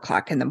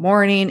 4:00 in the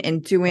morning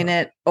and doing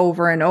it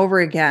over and over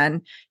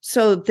again.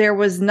 So there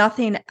was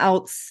nothing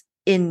else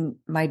in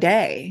my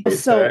day.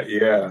 So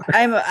yeah,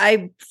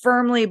 I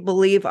firmly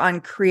believe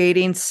on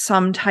creating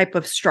some type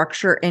of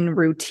structure and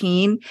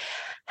routine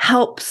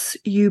helps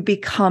you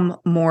become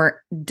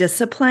more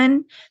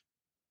disciplined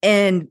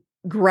and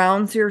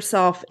grounds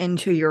yourself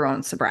into your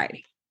own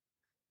sobriety.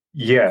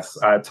 Yes,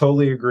 I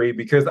totally agree,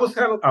 because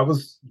I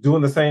was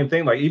doing the same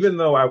thing. Like, even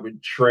though I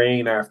would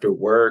train after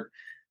work,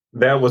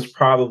 that was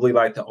probably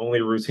like the only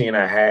routine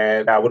I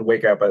had. I would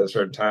wake up at a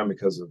certain time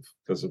because of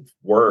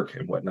work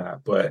and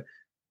whatnot. But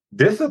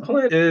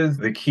discipline is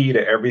the key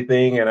to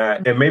everything.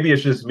 And maybe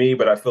it's just me,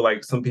 but I feel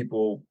like some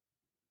people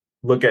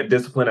look at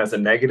discipline as a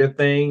negative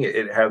thing.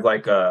 It has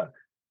like a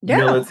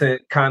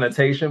militant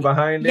connotation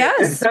behind it.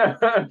 Yes.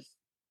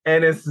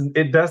 And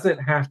it doesn't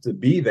have to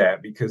be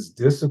that, because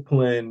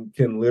discipline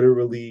can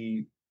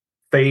literally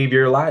save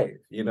your life.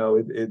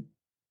 It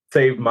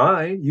saved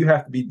mine. You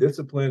have to be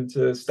disciplined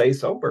to stay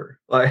sober.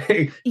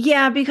 Like,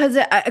 Yeah, because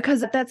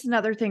that's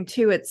another thing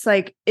too. It's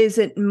like, is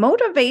it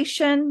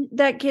motivation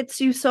that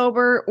gets you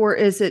sober, or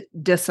is it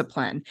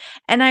discipline?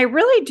 And I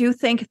really do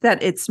think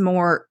that it's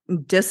more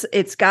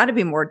it's got to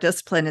be more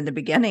discipline in the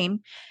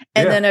beginning,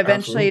 and yeah, then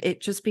eventually absolutely.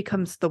 it just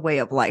becomes the way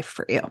of life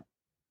for you.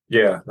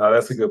 Yeah, no,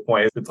 that's a good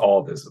point. It's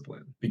all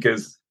discipline,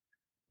 because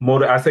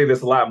I say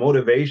this a lot,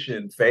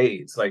 motivation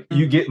fades. Like,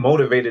 you get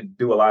motivated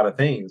to do a lot of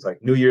things,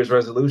 like New Year's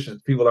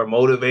resolutions. People are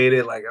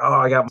motivated, like, oh,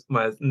 I got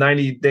my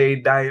 90-day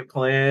diet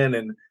plan,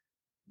 and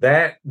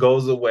that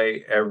goes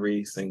away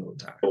every single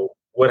time. So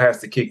what has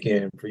to kick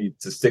in for you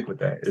to stick with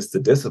that is the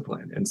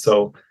discipline. And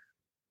so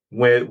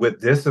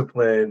with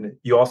discipline,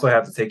 you also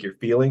have to take your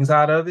feelings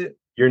out of it.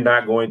 You're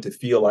not going to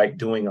feel like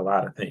doing a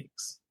lot of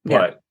things,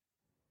 but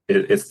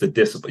it's the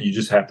discipline. You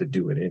just have to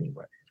do it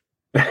anyway.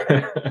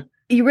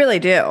 You really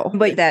do.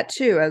 But that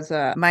too, as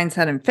a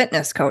mindset and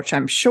fitness coach,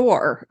 I'm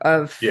sure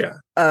of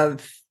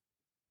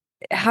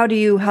how do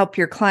you help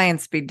your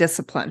clients be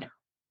disciplined?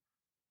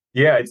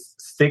 Yeah, it's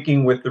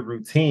sticking with the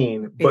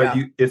routine, but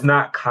it's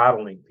not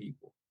coddling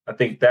people. I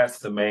think that's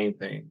the main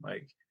thing.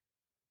 Like,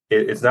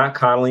 it's not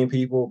coddling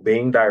people,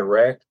 being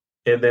direct,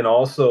 and then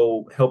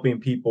also helping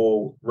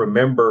people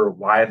remember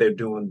why they're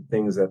doing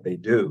things that they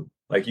do.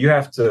 Like, you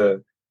have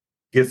to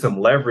get some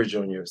leverage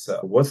on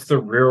yourself. What's the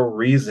real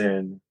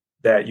reason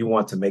that you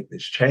want to make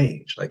this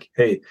change? Like,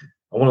 hey,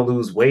 I want to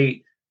lose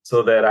weight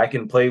so that I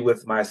can play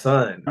with my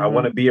son. Mm-hmm. I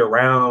want to be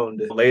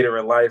around later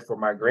in life for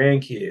my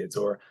grandkids,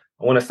 or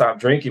I want to stop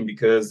drinking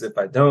because if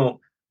I don't,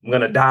 I'm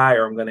going to die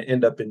or I'm going to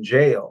end up in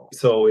jail.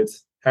 So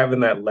it's having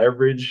that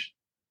leverage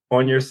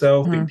on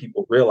yourself, and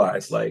people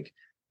realize, like,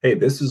 hey,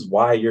 this is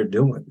why you're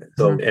doing this.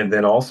 So, and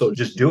then also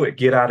just do it,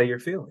 get out of your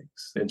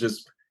feelings, and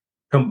just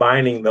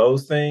combining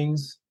those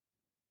things,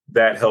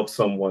 that helps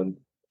someone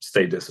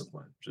stay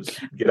disciplined. Just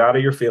get out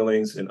of your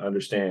feelings and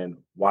understand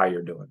why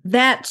you're doing it.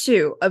 That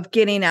too, of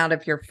getting out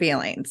of your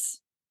feelings.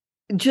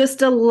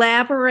 Just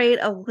elaborate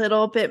a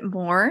little bit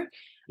more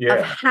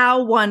of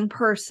how one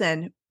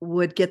person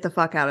would get the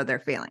fuck out of their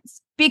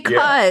feelings.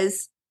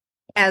 Because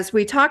as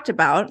we talked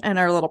about in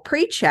our little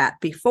pre-chat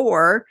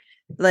before,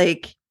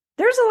 like,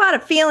 there's a lot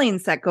of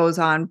feelings that goes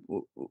on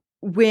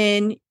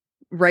when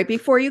right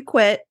before you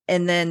quit,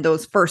 and then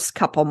those first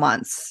couple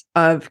months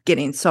of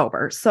getting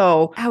sober.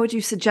 So how would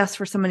you suggest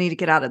for somebody to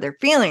get out of their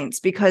feelings?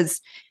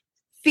 Because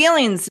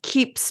feelings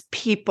keeps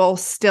people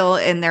still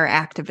in their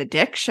active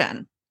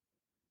addiction.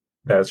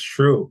 That's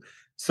true.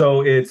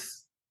 So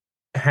it's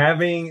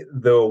having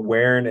the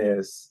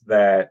awareness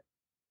that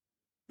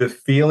the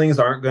feelings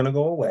aren't going to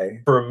go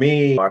away. For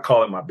me, I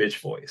call it my bitch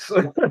voice.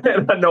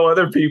 And I know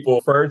other people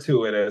refer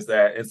to it as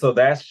that. And so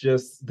that's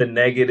just the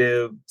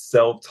negative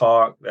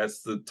self-talk.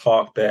 That's the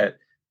talk that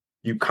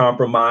you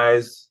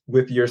compromise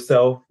with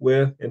yourself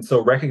with. And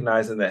so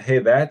recognizing that, hey,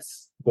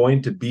 that's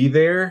going to be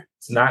there.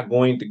 It's not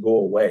going to go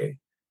away.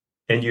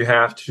 And you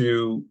have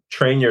to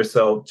train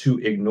yourself to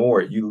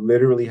ignore it. You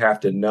literally have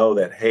to know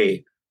that,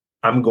 hey,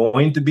 I'm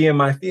going to be in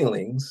my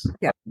feelings.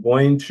 Yeah. I'm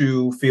going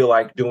to feel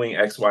like doing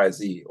X, Y,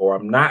 Z, or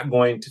I'm not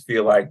going to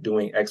feel like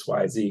doing X,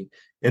 Y, Z.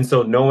 And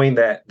so knowing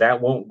that that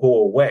won't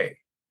go away,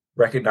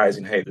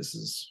 recognizing, hey, this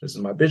is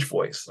my bitch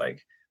voice.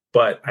 Like,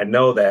 but I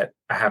know that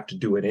I have to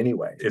do it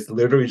anyway. It's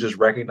literally just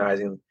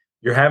recognizing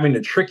you're having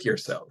to trick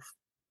yourself,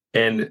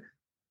 and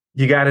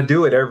you got to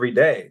do it every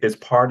day. It's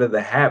part of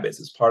the habits.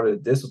 It's part of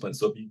the discipline.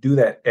 So if you do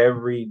that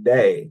every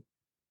day,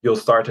 you'll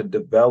start to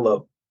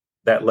develop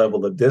that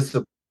level of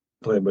discipline.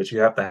 But you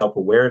have to help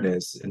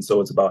awareness. And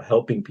so it's about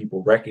helping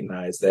people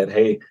recognize that,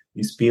 hey,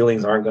 these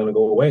feelings aren't going to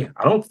go away.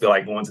 I don't feel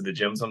like going to the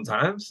gym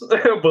sometimes,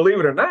 believe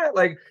it or not.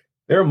 Like,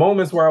 there are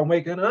moments where I'm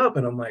waking up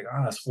and I'm like,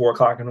 it's 4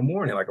 o'clock in the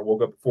morning. Like, I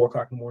woke up at 4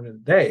 o'clock in the morning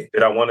today.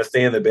 Did I want to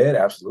stay in the bed?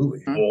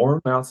 Absolutely. Warm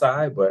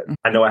outside, but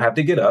I know I have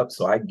to get up.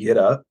 So I get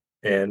up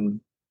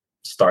and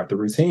start the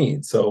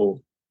routine.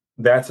 So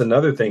that's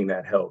another thing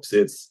that helps.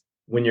 It's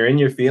when you're in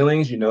your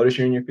feelings, you notice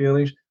you're in your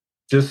feelings,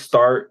 just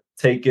start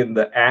taking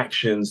the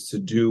actions to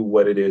do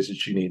what it is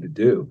that you need to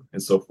do.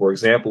 And so, for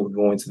example,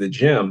 going to the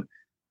gym,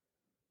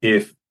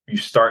 if you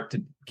start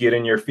to get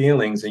in your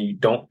feelings and you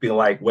don't feel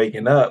like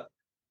waking up,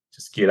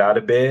 just get out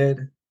of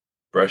bed,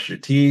 brush your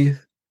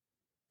teeth,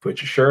 put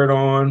your shirt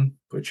on,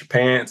 put your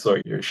pants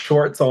or your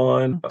shorts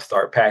on,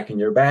 start packing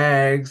your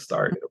bags,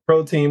 start a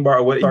protein bar,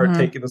 start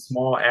taking the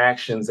small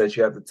actions that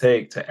you have to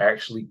take to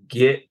actually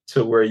get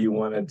to where you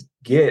want to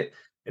get.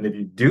 And if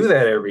you do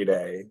that every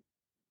day,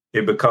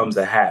 it becomes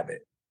a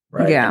habit.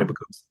 Right. Yeah. And it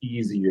becomes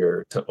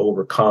easier to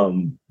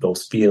overcome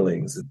those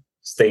feelings and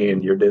stay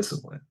in your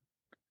discipline.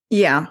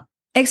 Yeah.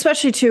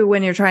 Especially too,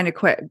 when you're trying to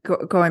quit,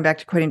 going back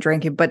to quitting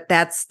drinking, but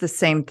that's the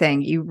same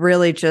thing. You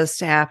really just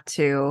have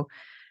to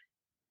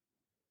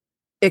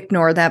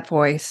ignore that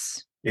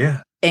voice.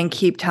 Yeah. And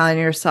keep telling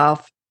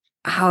yourself,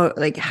 how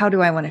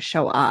do I want to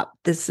show up?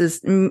 This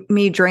is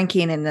me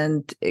drinking and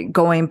then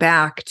going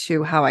back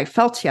to how I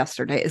felt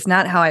yesterday is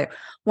not how I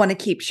want to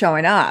keep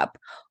showing up,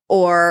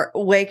 or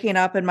waking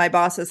up in my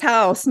boss's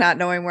house, not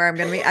knowing where I'm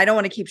going to be. I don't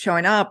want to keep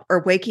showing up,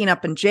 or waking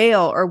up in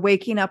jail, or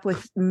waking up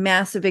with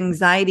massive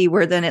anxiety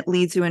where then it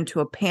leads you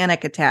into a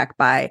panic attack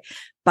by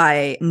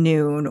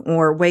noon,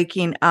 or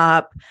waking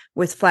up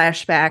with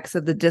flashbacks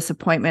of the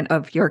disappointment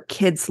of your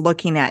kids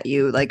looking at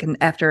you like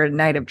after a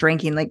night of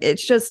drinking. Like,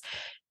 it's just,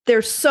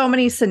 there's so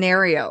many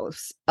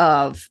scenarios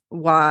of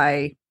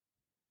why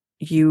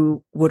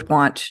you would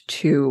want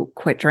to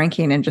quit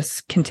drinking and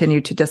just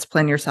continue to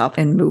discipline yourself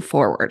and move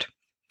forward.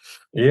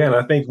 Yeah, and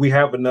I think we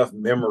have enough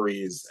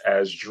memories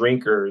as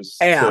drinkers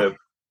to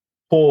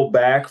pull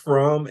back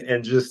from,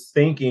 and just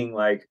thinking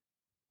like,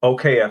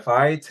 okay, if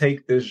I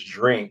take this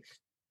drink,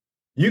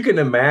 you can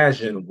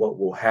imagine what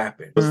will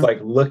happen. It's like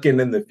looking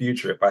in the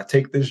future. If I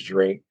take this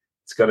drink,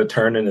 it's going to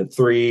turn into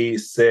 3,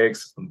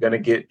 6. I'm going to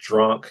get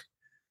drunk.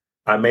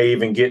 I may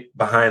even get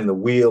behind the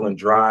wheel and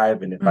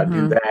drive. And if I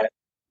do that,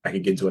 I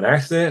could get into an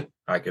accident.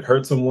 I could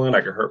hurt someone.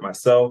 I could hurt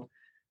myself.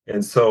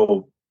 And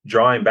so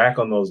drawing back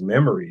on those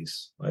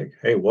memories, like,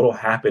 hey, what'll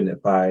happen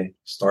if I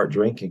start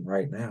drinking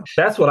right now?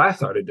 That's what I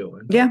started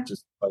doing. Yeah.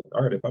 Just like,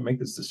 all right, if I make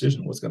this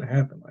decision, what's going to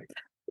happen? Like,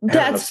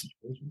 that's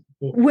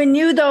when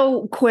you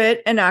though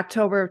quit in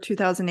October of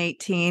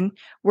 2018.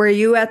 Were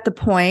you at the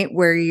point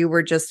where you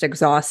were just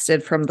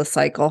exhausted from the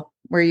cycle,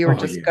 where you were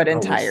just good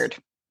and tired?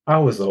 I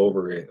was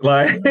over it.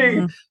 Like,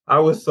 I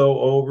was so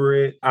over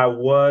it. I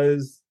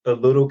was a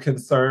little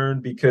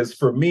concerned because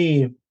for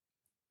me,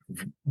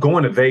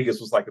 going to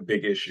Vegas was like a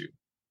big issue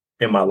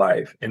in my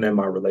life and in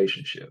my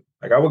relationship.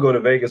 Like, I would go to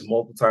Vegas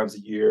multiple times a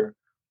year,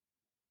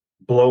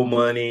 blow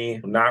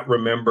money, not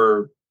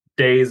remember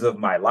days of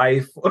my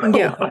life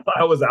while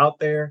I was out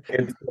there.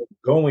 And so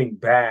going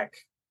back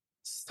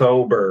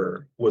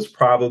sober was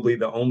probably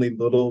the only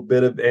little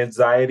bit of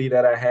anxiety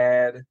that I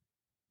had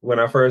when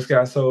I first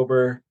got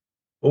sober.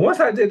 But once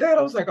I did that,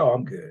 I was like, oh,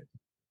 I'm good.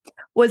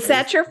 Was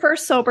that your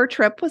first sober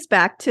trip, was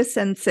back to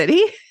Sin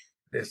City?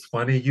 It's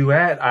funny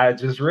I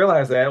just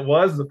realized that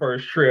was the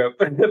first trip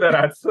that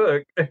I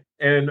took.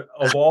 And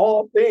of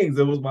all things,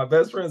 it was my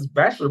best friend's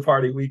bachelor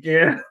party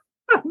weekend.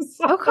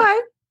 Okay.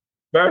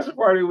 Bachelor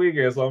party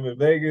weekend. So I'm in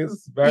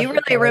Vegas. You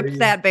really ripped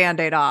that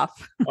Band-Aid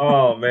off.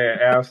 Oh, man,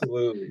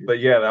 absolutely. But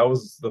yeah, that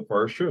was the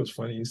first trip. It's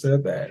funny you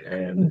said that.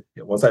 And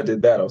once I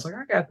did that, I was like,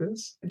 I got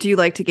this. Do you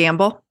like to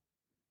gamble?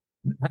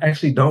 I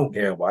actually don't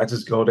gamble. I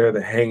just go there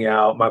to hang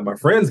out. My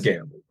friends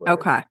gamble.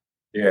 Okay.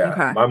 Yeah.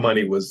 Okay. My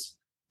money was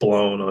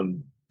blown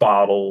on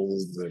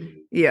bottles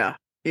and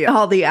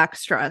all the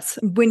extras.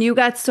 When you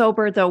got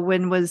sober though,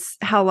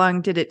 how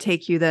long did it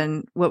take you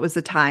then? What was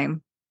the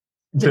time?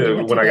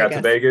 When I got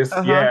to Vegas?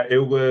 Yeah,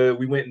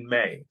 we went in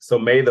May. So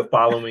May the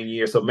following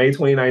year. So May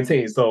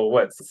 2019. So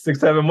what,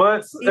 6-7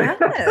 months?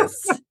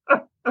 Yes.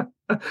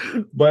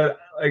 But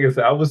like I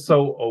said, I was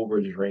so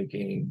over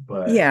drinking,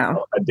 but I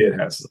did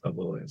have a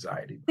little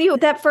anxiety.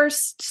 That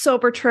first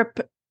sober trip,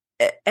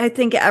 I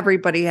think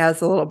everybody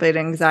has a little bit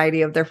of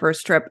anxiety of their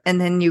first trip. And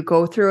then you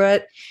go through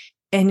it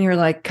and you're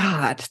like,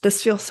 God,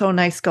 this feels so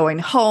nice going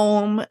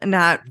home,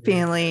 not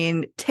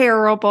feeling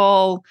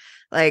terrible.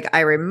 Like,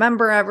 I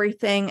remember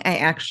everything. I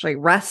actually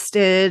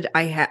rested.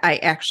 I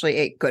actually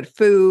ate good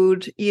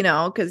food,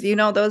 because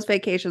those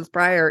vacations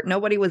prior,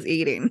 nobody was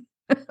eating.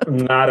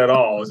 Not at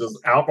all. It was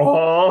just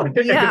alcohol.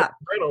 Yeah.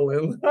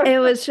 It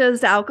was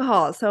just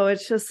alcohol. So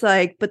it's just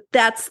like, but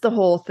that's the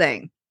whole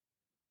thing.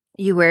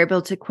 You were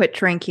able to quit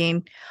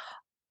drinking.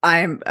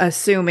 I'm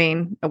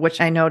assuming,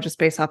 which I know just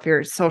based off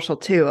your social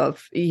too,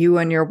 of you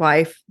and your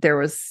wife, there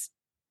was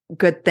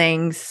good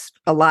things,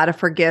 a lot of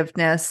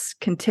forgiveness,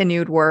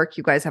 continued work.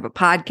 You guys have a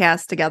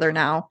podcast together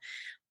now.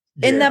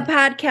 Yeah. In the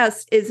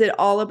podcast, is it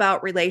all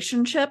about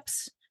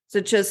relationships? Is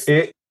it just...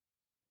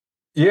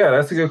 Yeah,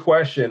 that's a good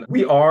question.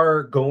 We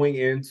are going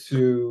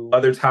into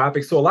other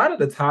topics. So a lot of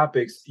the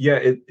topics,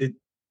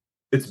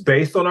 it's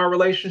based on our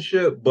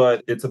relationship,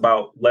 but it's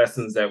about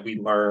lessons that we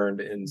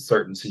learned in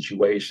certain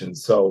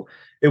situations. So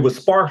it was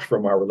sparked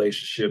from our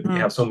relationship. We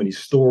have so many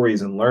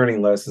stories and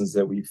learning lessons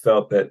that we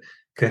felt that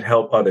could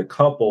help other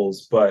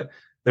couples, but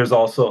there's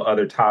also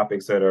other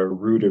topics that are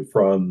rooted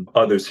from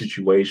other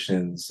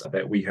situations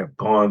that we have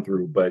gone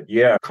through. But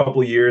yeah, a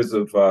couple of years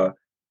of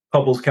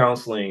couples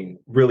counseling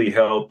really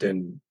helped.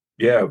 And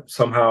yeah,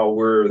 somehow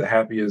we're the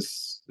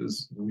happiest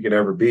as we can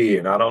ever be.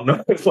 And I don't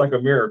know, it's like a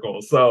miracle.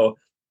 So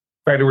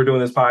the fact that we're doing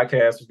this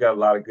podcast, we've got a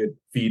lot of good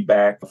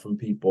feedback from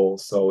people.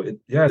 So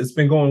it's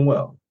been going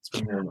well. It's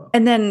been going well.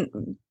 And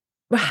then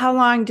how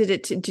long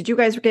did you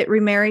guys get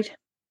remarried?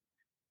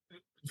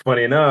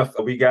 Funny enough,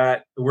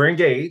 we're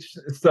engaged.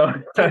 So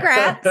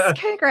congrats.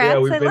 Yeah,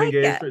 we've been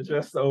engaged for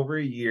just over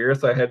a year.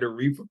 So I had to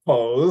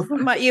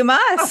repropose. But you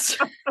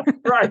must.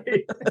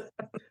 Right.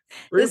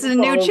 This is a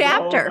new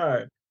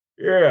chapter.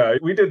 Yeah,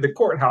 we did the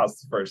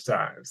courthouse the first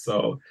time.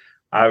 So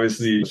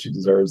obviously she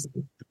deserves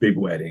the big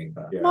wedding.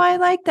 Well, I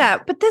like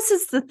that. But this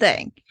is the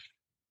thing.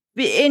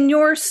 in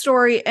your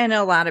story and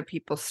a lot of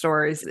people's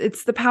stories,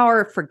 it's the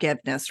power of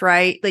forgiveness,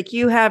 right? Like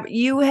you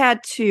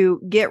had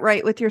to get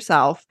right with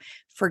yourself,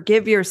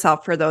 forgive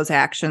yourself for those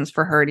actions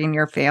for hurting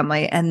your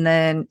family. And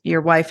then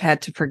your wife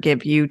had to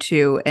forgive you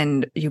too.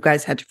 And you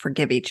guys had to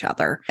forgive each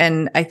other.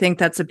 And I think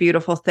that's a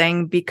beautiful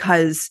thing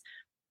because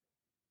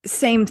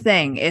same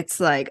thing. It's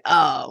like,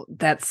 oh,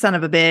 that son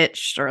of a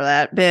bitch or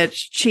that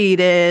bitch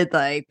cheated,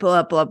 like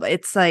blah, blah, blah.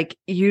 It's like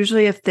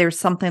usually if there's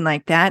something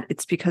like that,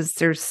 it's because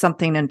there's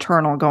something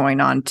internal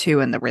going on too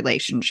in the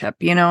relationship.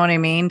 You know what I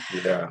mean?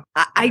 Yeah.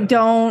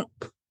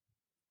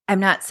 I'm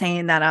not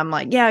saying that I'm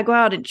like, yeah, go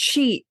out and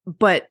cheat,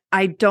 but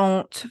I'm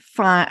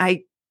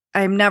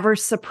never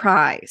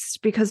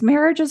surprised because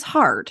marriage is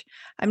hard.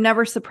 I'm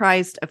never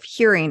surprised of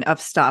hearing of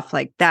stuff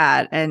like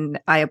that. And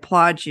I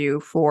applaud you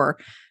for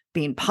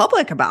being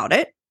public about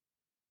it.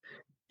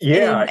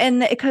 Yeah.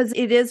 And because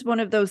it is one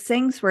of those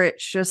things where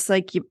it's just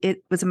like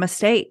it was a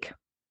mistake,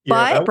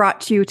 Yeah, but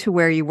brought you to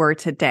where you were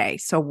today.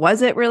 So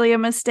was it really a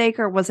mistake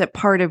or was it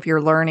part of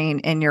your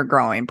learning and your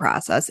growing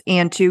process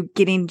and to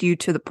getting you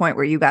to the point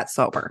where you got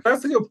sober?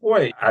 That's a good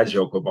point. I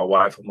joke with my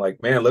wife. I'm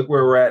like, man, look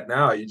where we're at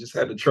now. You just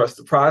had to trust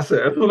the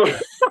process.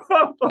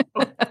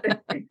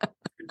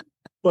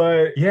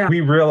 But yeah,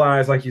 we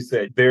realized, like you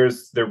said, there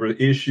were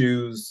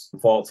issues,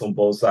 faults on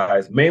both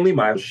sides. Mainly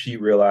she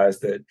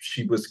realized that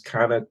she was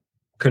kind of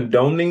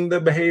condoning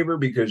the behavior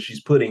because she's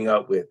putting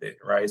up with it,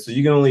 right? So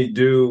you can only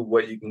do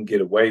what you can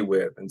get away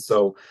with. And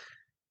so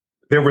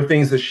there were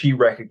things that she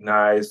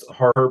recognized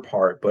her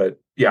part, but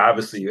yeah,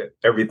 obviously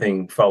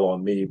everything fell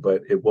on me,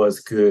 but it was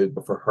good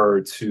for her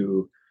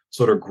to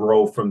sort of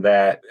grow from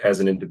that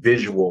as an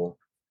individual.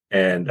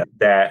 And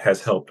that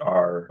has helped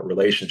our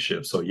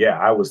relationship. So yeah,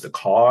 I was the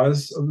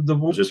cause of the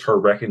divorce, just her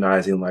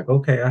recognizing like,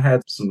 okay, I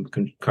had some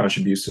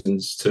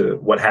contributions to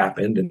what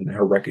happened and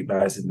her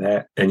recognizing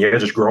that. And yeah,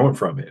 just growing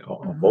from it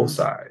on both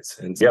sides.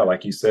 And yeah,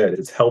 like you said,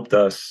 it's helped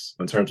us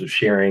in terms of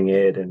sharing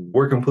it and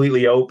we're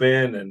completely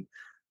open. And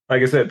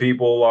like I said, they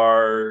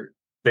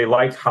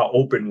like how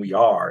open we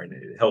are and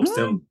it helps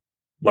them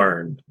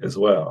learn as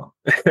well.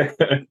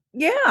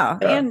 Yeah.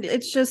 And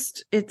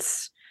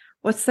it's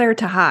what's there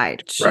to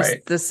hide? It's just,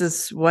 right. This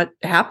is what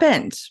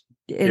happened.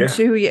 And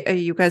two,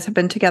 you guys have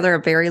been together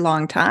a very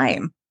long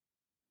time.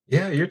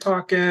 Yeah, you're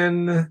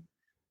talking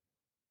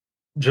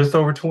just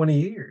over 20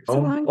 years. That's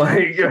a long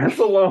time. That's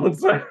a long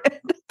time.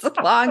 That's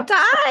a long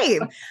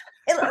time.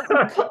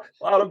 A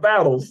lot of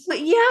battles.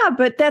 But yeah,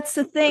 but that's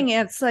the thing.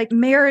 It's like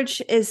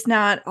marriage is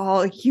not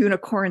all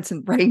unicorns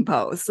and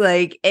rainbows.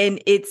 Like,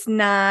 and it's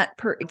not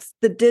it's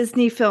the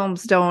Disney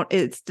films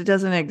it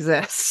doesn't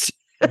exist.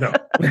 No.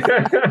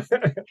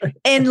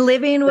 And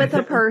living with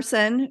a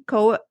person,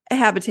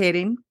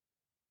 cohabitating,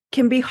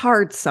 can be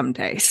hard some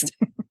days.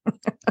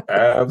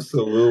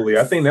 Absolutely.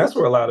 I think that's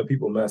where a lot of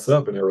people mess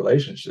up in their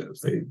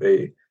relationships.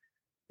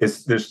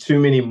 There's too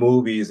many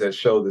movies that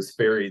show this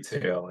fairy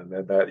tale and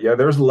that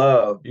there's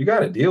love. You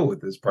got to deal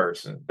with this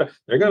person.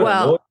 They're going to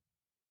annoy.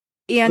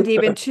 And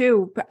even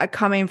too,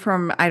 coming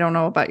from, I don't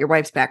know about your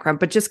wife's background,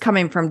 but just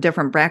coming from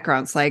different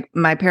backgrounds, like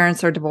my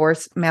parents are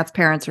divorced, Matt's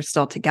parents are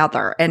still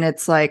together. And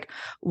it's like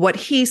what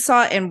he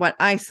saw and what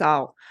I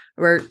saw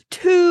were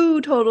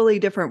two totally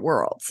different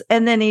worlds.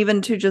 And then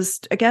even to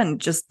just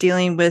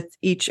dealing with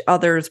each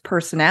other's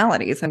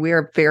personalities. And we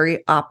are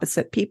very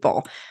opposite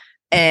people.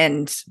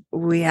 And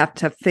we have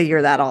to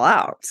figure that all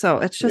out. So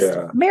it's just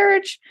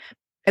marriage.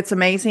 It's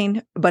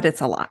amazing, but it's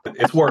a lot.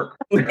 It's work.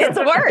 It's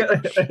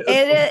work.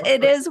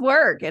 It is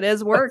work. It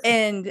is work.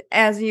 And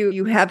as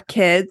you have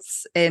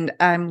kids, and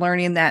I'm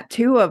learning that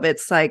too,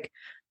 it's like,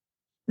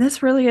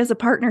 this really is a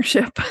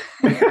partnership.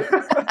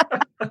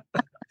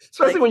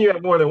 Especially when you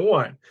have more than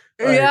one.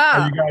 Are you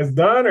guys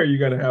done? Are you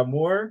going to have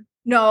more?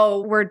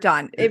 No, we're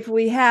done. If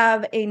we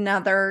have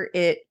another,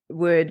 it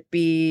would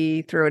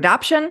be through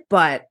adoption,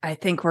 but I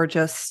think we're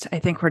just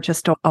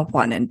a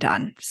one and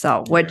done.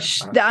 So,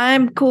 which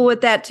I'm cool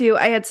with that too.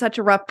 I had such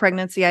a rough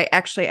pregnancy. I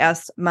actually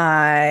asked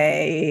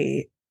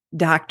my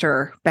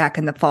doctor back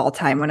in the fall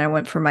time when I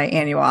went for my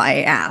annual.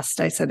 I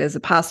said, is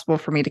it possible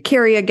for me to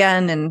carry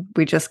again? And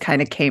we just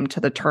kind of came to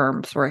the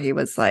terms where he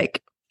was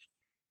like,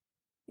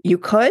 you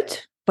could,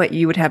 but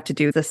you would have to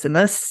do this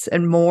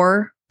and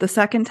more the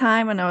second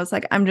time. And I was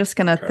like, I'm just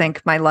going to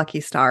thank my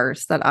lucky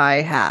stars that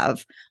I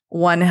have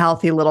one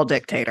healthy little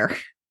dictator.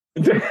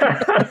 That's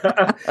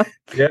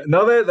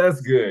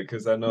good.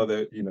 Cause I know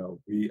that,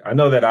 I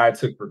know that I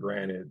took for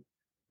granted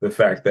the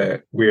fact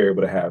that we're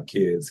able to have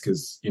kids.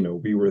 Cause,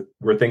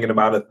 we're thinking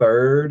about a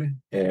third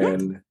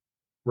and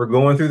we're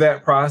going through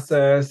that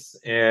process.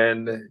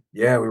 And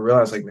we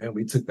realized like, man,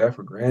 we took that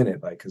for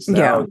granted. Like, cause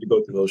now you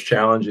go through those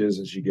challenges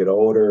as you get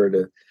older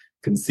to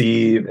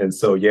conceive. And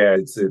so,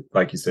 it's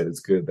like you said,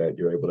 it's good that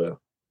you're able to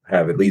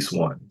have at least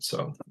one.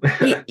 So,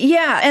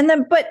 and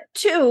then, but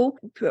two,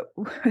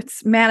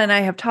 it's Matt and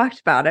I have talked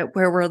about it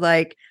where we're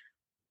like,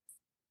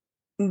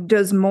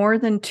 does more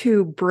than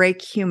two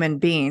break human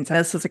beings? And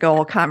this is like a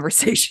whole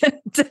conversation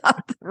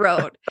down the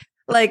road.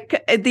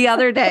 Like the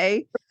other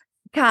day,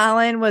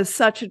 Colin was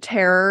such a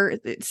terror.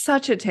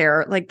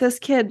 Like this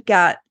kid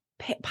got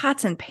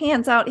pots and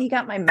pans out. He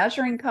got my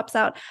measuring cups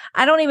out.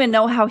 I don't even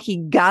know how he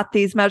got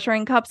these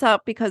measuring cups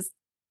out because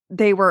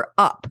they were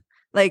up.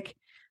 Like,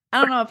 I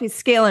don't know if he's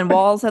scaling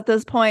walls at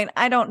this point.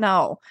 I don't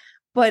know.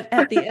 But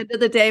at the end of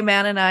the day,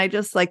 man and I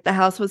just like the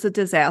house was a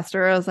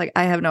disaster. I was like,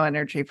 I have no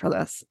energy for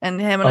this. And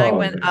him and I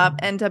went up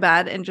and to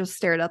bed and just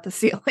stared at the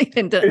ceiling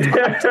and didn't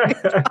talk to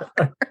each other.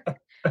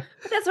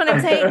 That's what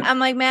I'm saying. I'm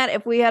like, Matt,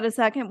 if we had a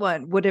second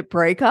one, would it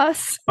break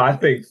us? I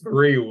think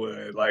 3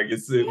 would. Like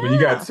when you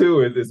got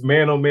 2, it's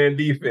man on man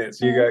defense.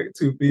 You got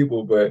 2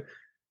 people, but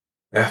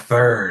that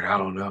third, I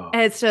don't know.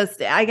 It's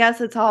just, I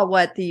guess it's all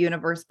what the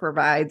universe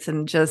provides,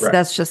 and just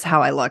that's just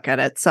how I look at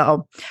it.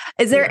 So,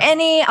 is there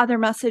any other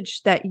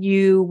message that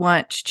you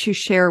want to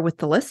share with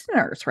the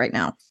listeners right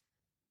now?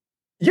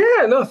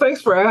 Yeah, no,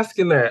 thanks for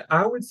asking that.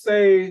 I would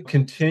say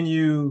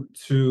continue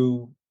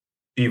to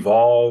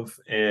evolve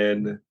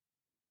and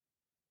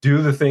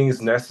do the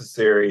things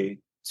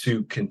necessary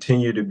to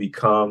continue to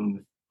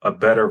become a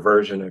better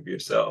version of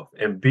yourself,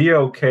 and be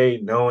okay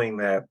knowing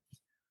that,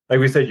 like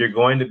we said, you're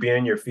going to be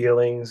in your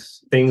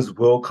feelings. Things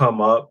will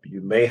come up.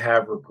 You may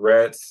have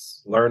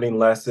regrets, learning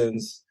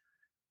lessons,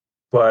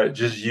 but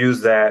just use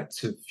that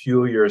to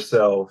fuel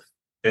yourself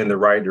in the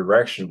right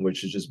direction,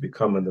 which is just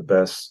becoming the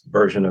best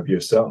version of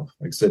yourself.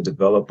 Like I said,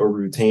 develop a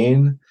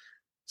routine,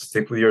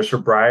 stick with your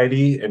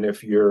sobriety. And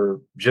if you're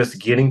just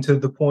getting to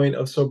the point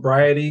of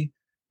sobriety,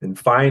 then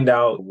find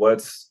out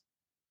what's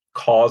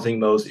causing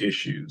those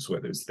issues,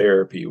 whether it's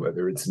therapy,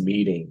 whether it's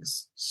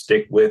meetings.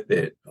 Stick with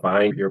it.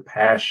 Find your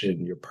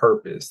passion, your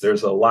purpose.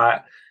 There's a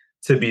lot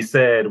to be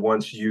said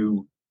once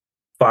you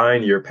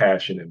find your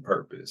passion and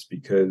purpose,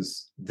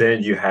 because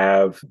then you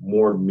have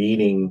more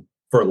meaning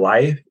for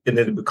life, and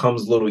then it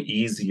becomes a little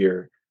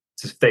easier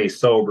to stay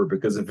sober,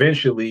 because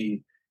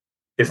eventually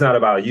it's not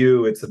about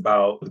you, it's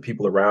about the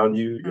people around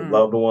you, your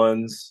loved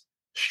ones,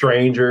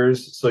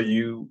 strangers. So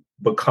you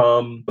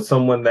become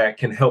someone that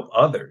can help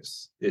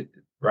others.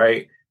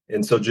 Right.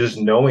 And so just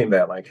knowing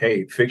that, like,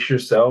 hey, fix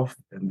yourself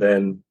and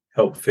then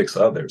help fix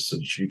others, so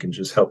that you can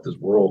just help this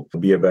world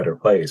be a better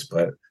place.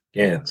 But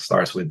again, it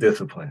starts with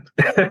discipline.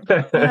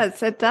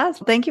 Yes, it does.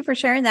 Thank you for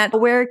sharing that.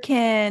 Where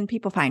can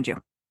people find you?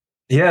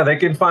 Yeah, they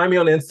can find me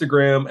on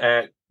Instagram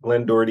at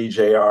Glenn Dougherty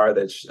Jr.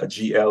 That's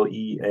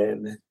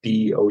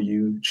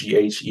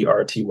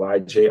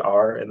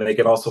GlenDoughertyJr. And then they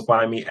can also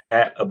find me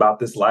at About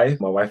This Life,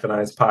 my wife and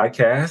I's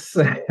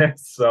podcast.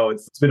 So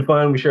it's been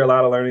fun. We share a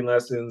lot of learning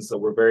lessons. So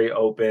we're very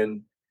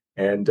open.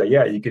 And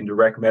you can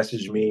direct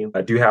message me.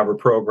 I do have a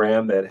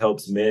program that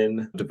helps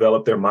men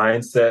develop their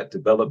mindset,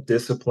 develop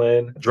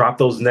discipline, drop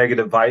those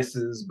negative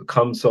vices,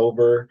 become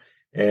sober,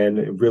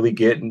 and really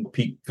get in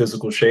peak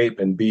physical shape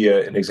and be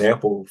an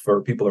example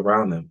for people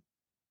around them.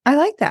 I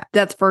like that.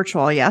 That's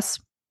virtual, yes?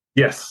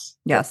 Yes.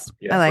 Yes.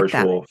 Yeah, I like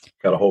virtual. that.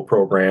 Got a whole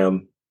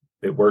program.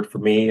 It worked for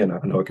me, and I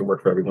know it can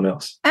work for everyone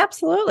else.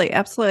 Absolutely.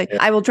 Absolutely.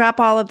 Yeah. I will drop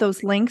all of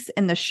those links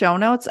in the show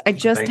notes. I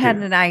just had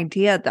an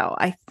idea, though.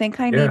 I think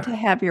I need to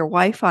have your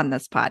wife on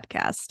this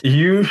podcast.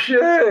 You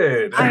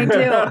should. I do.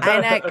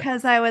 And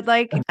because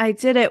I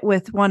did it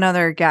with one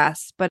other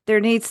guest, but there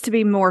needs to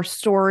be more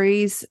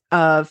stories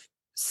of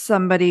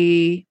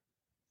somebody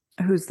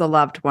who's the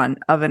loved one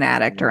of an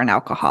addict or an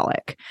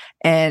alcoholic,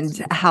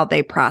 and how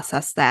they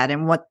process that,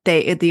 and what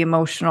the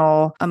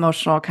emotional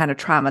kind of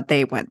trauma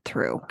they went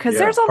through. Because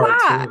there's a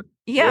lot.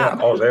 Yeah.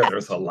 Oh,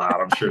 there's a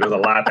lot. I'm sure there's a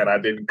lot that I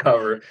didn't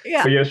cover.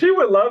 Yeah. But she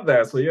would love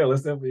that. So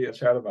let's definitely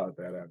chat about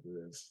that after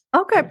this.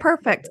 Okay,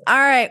 perfect. All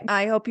right.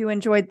 I hope you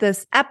enjoyed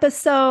this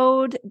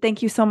episode.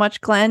 Thank you so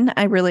much, Glenn.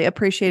 I really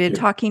appreciated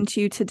talking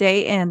to you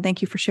today, and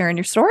thank you for sharing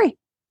your story.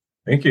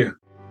 Thank you.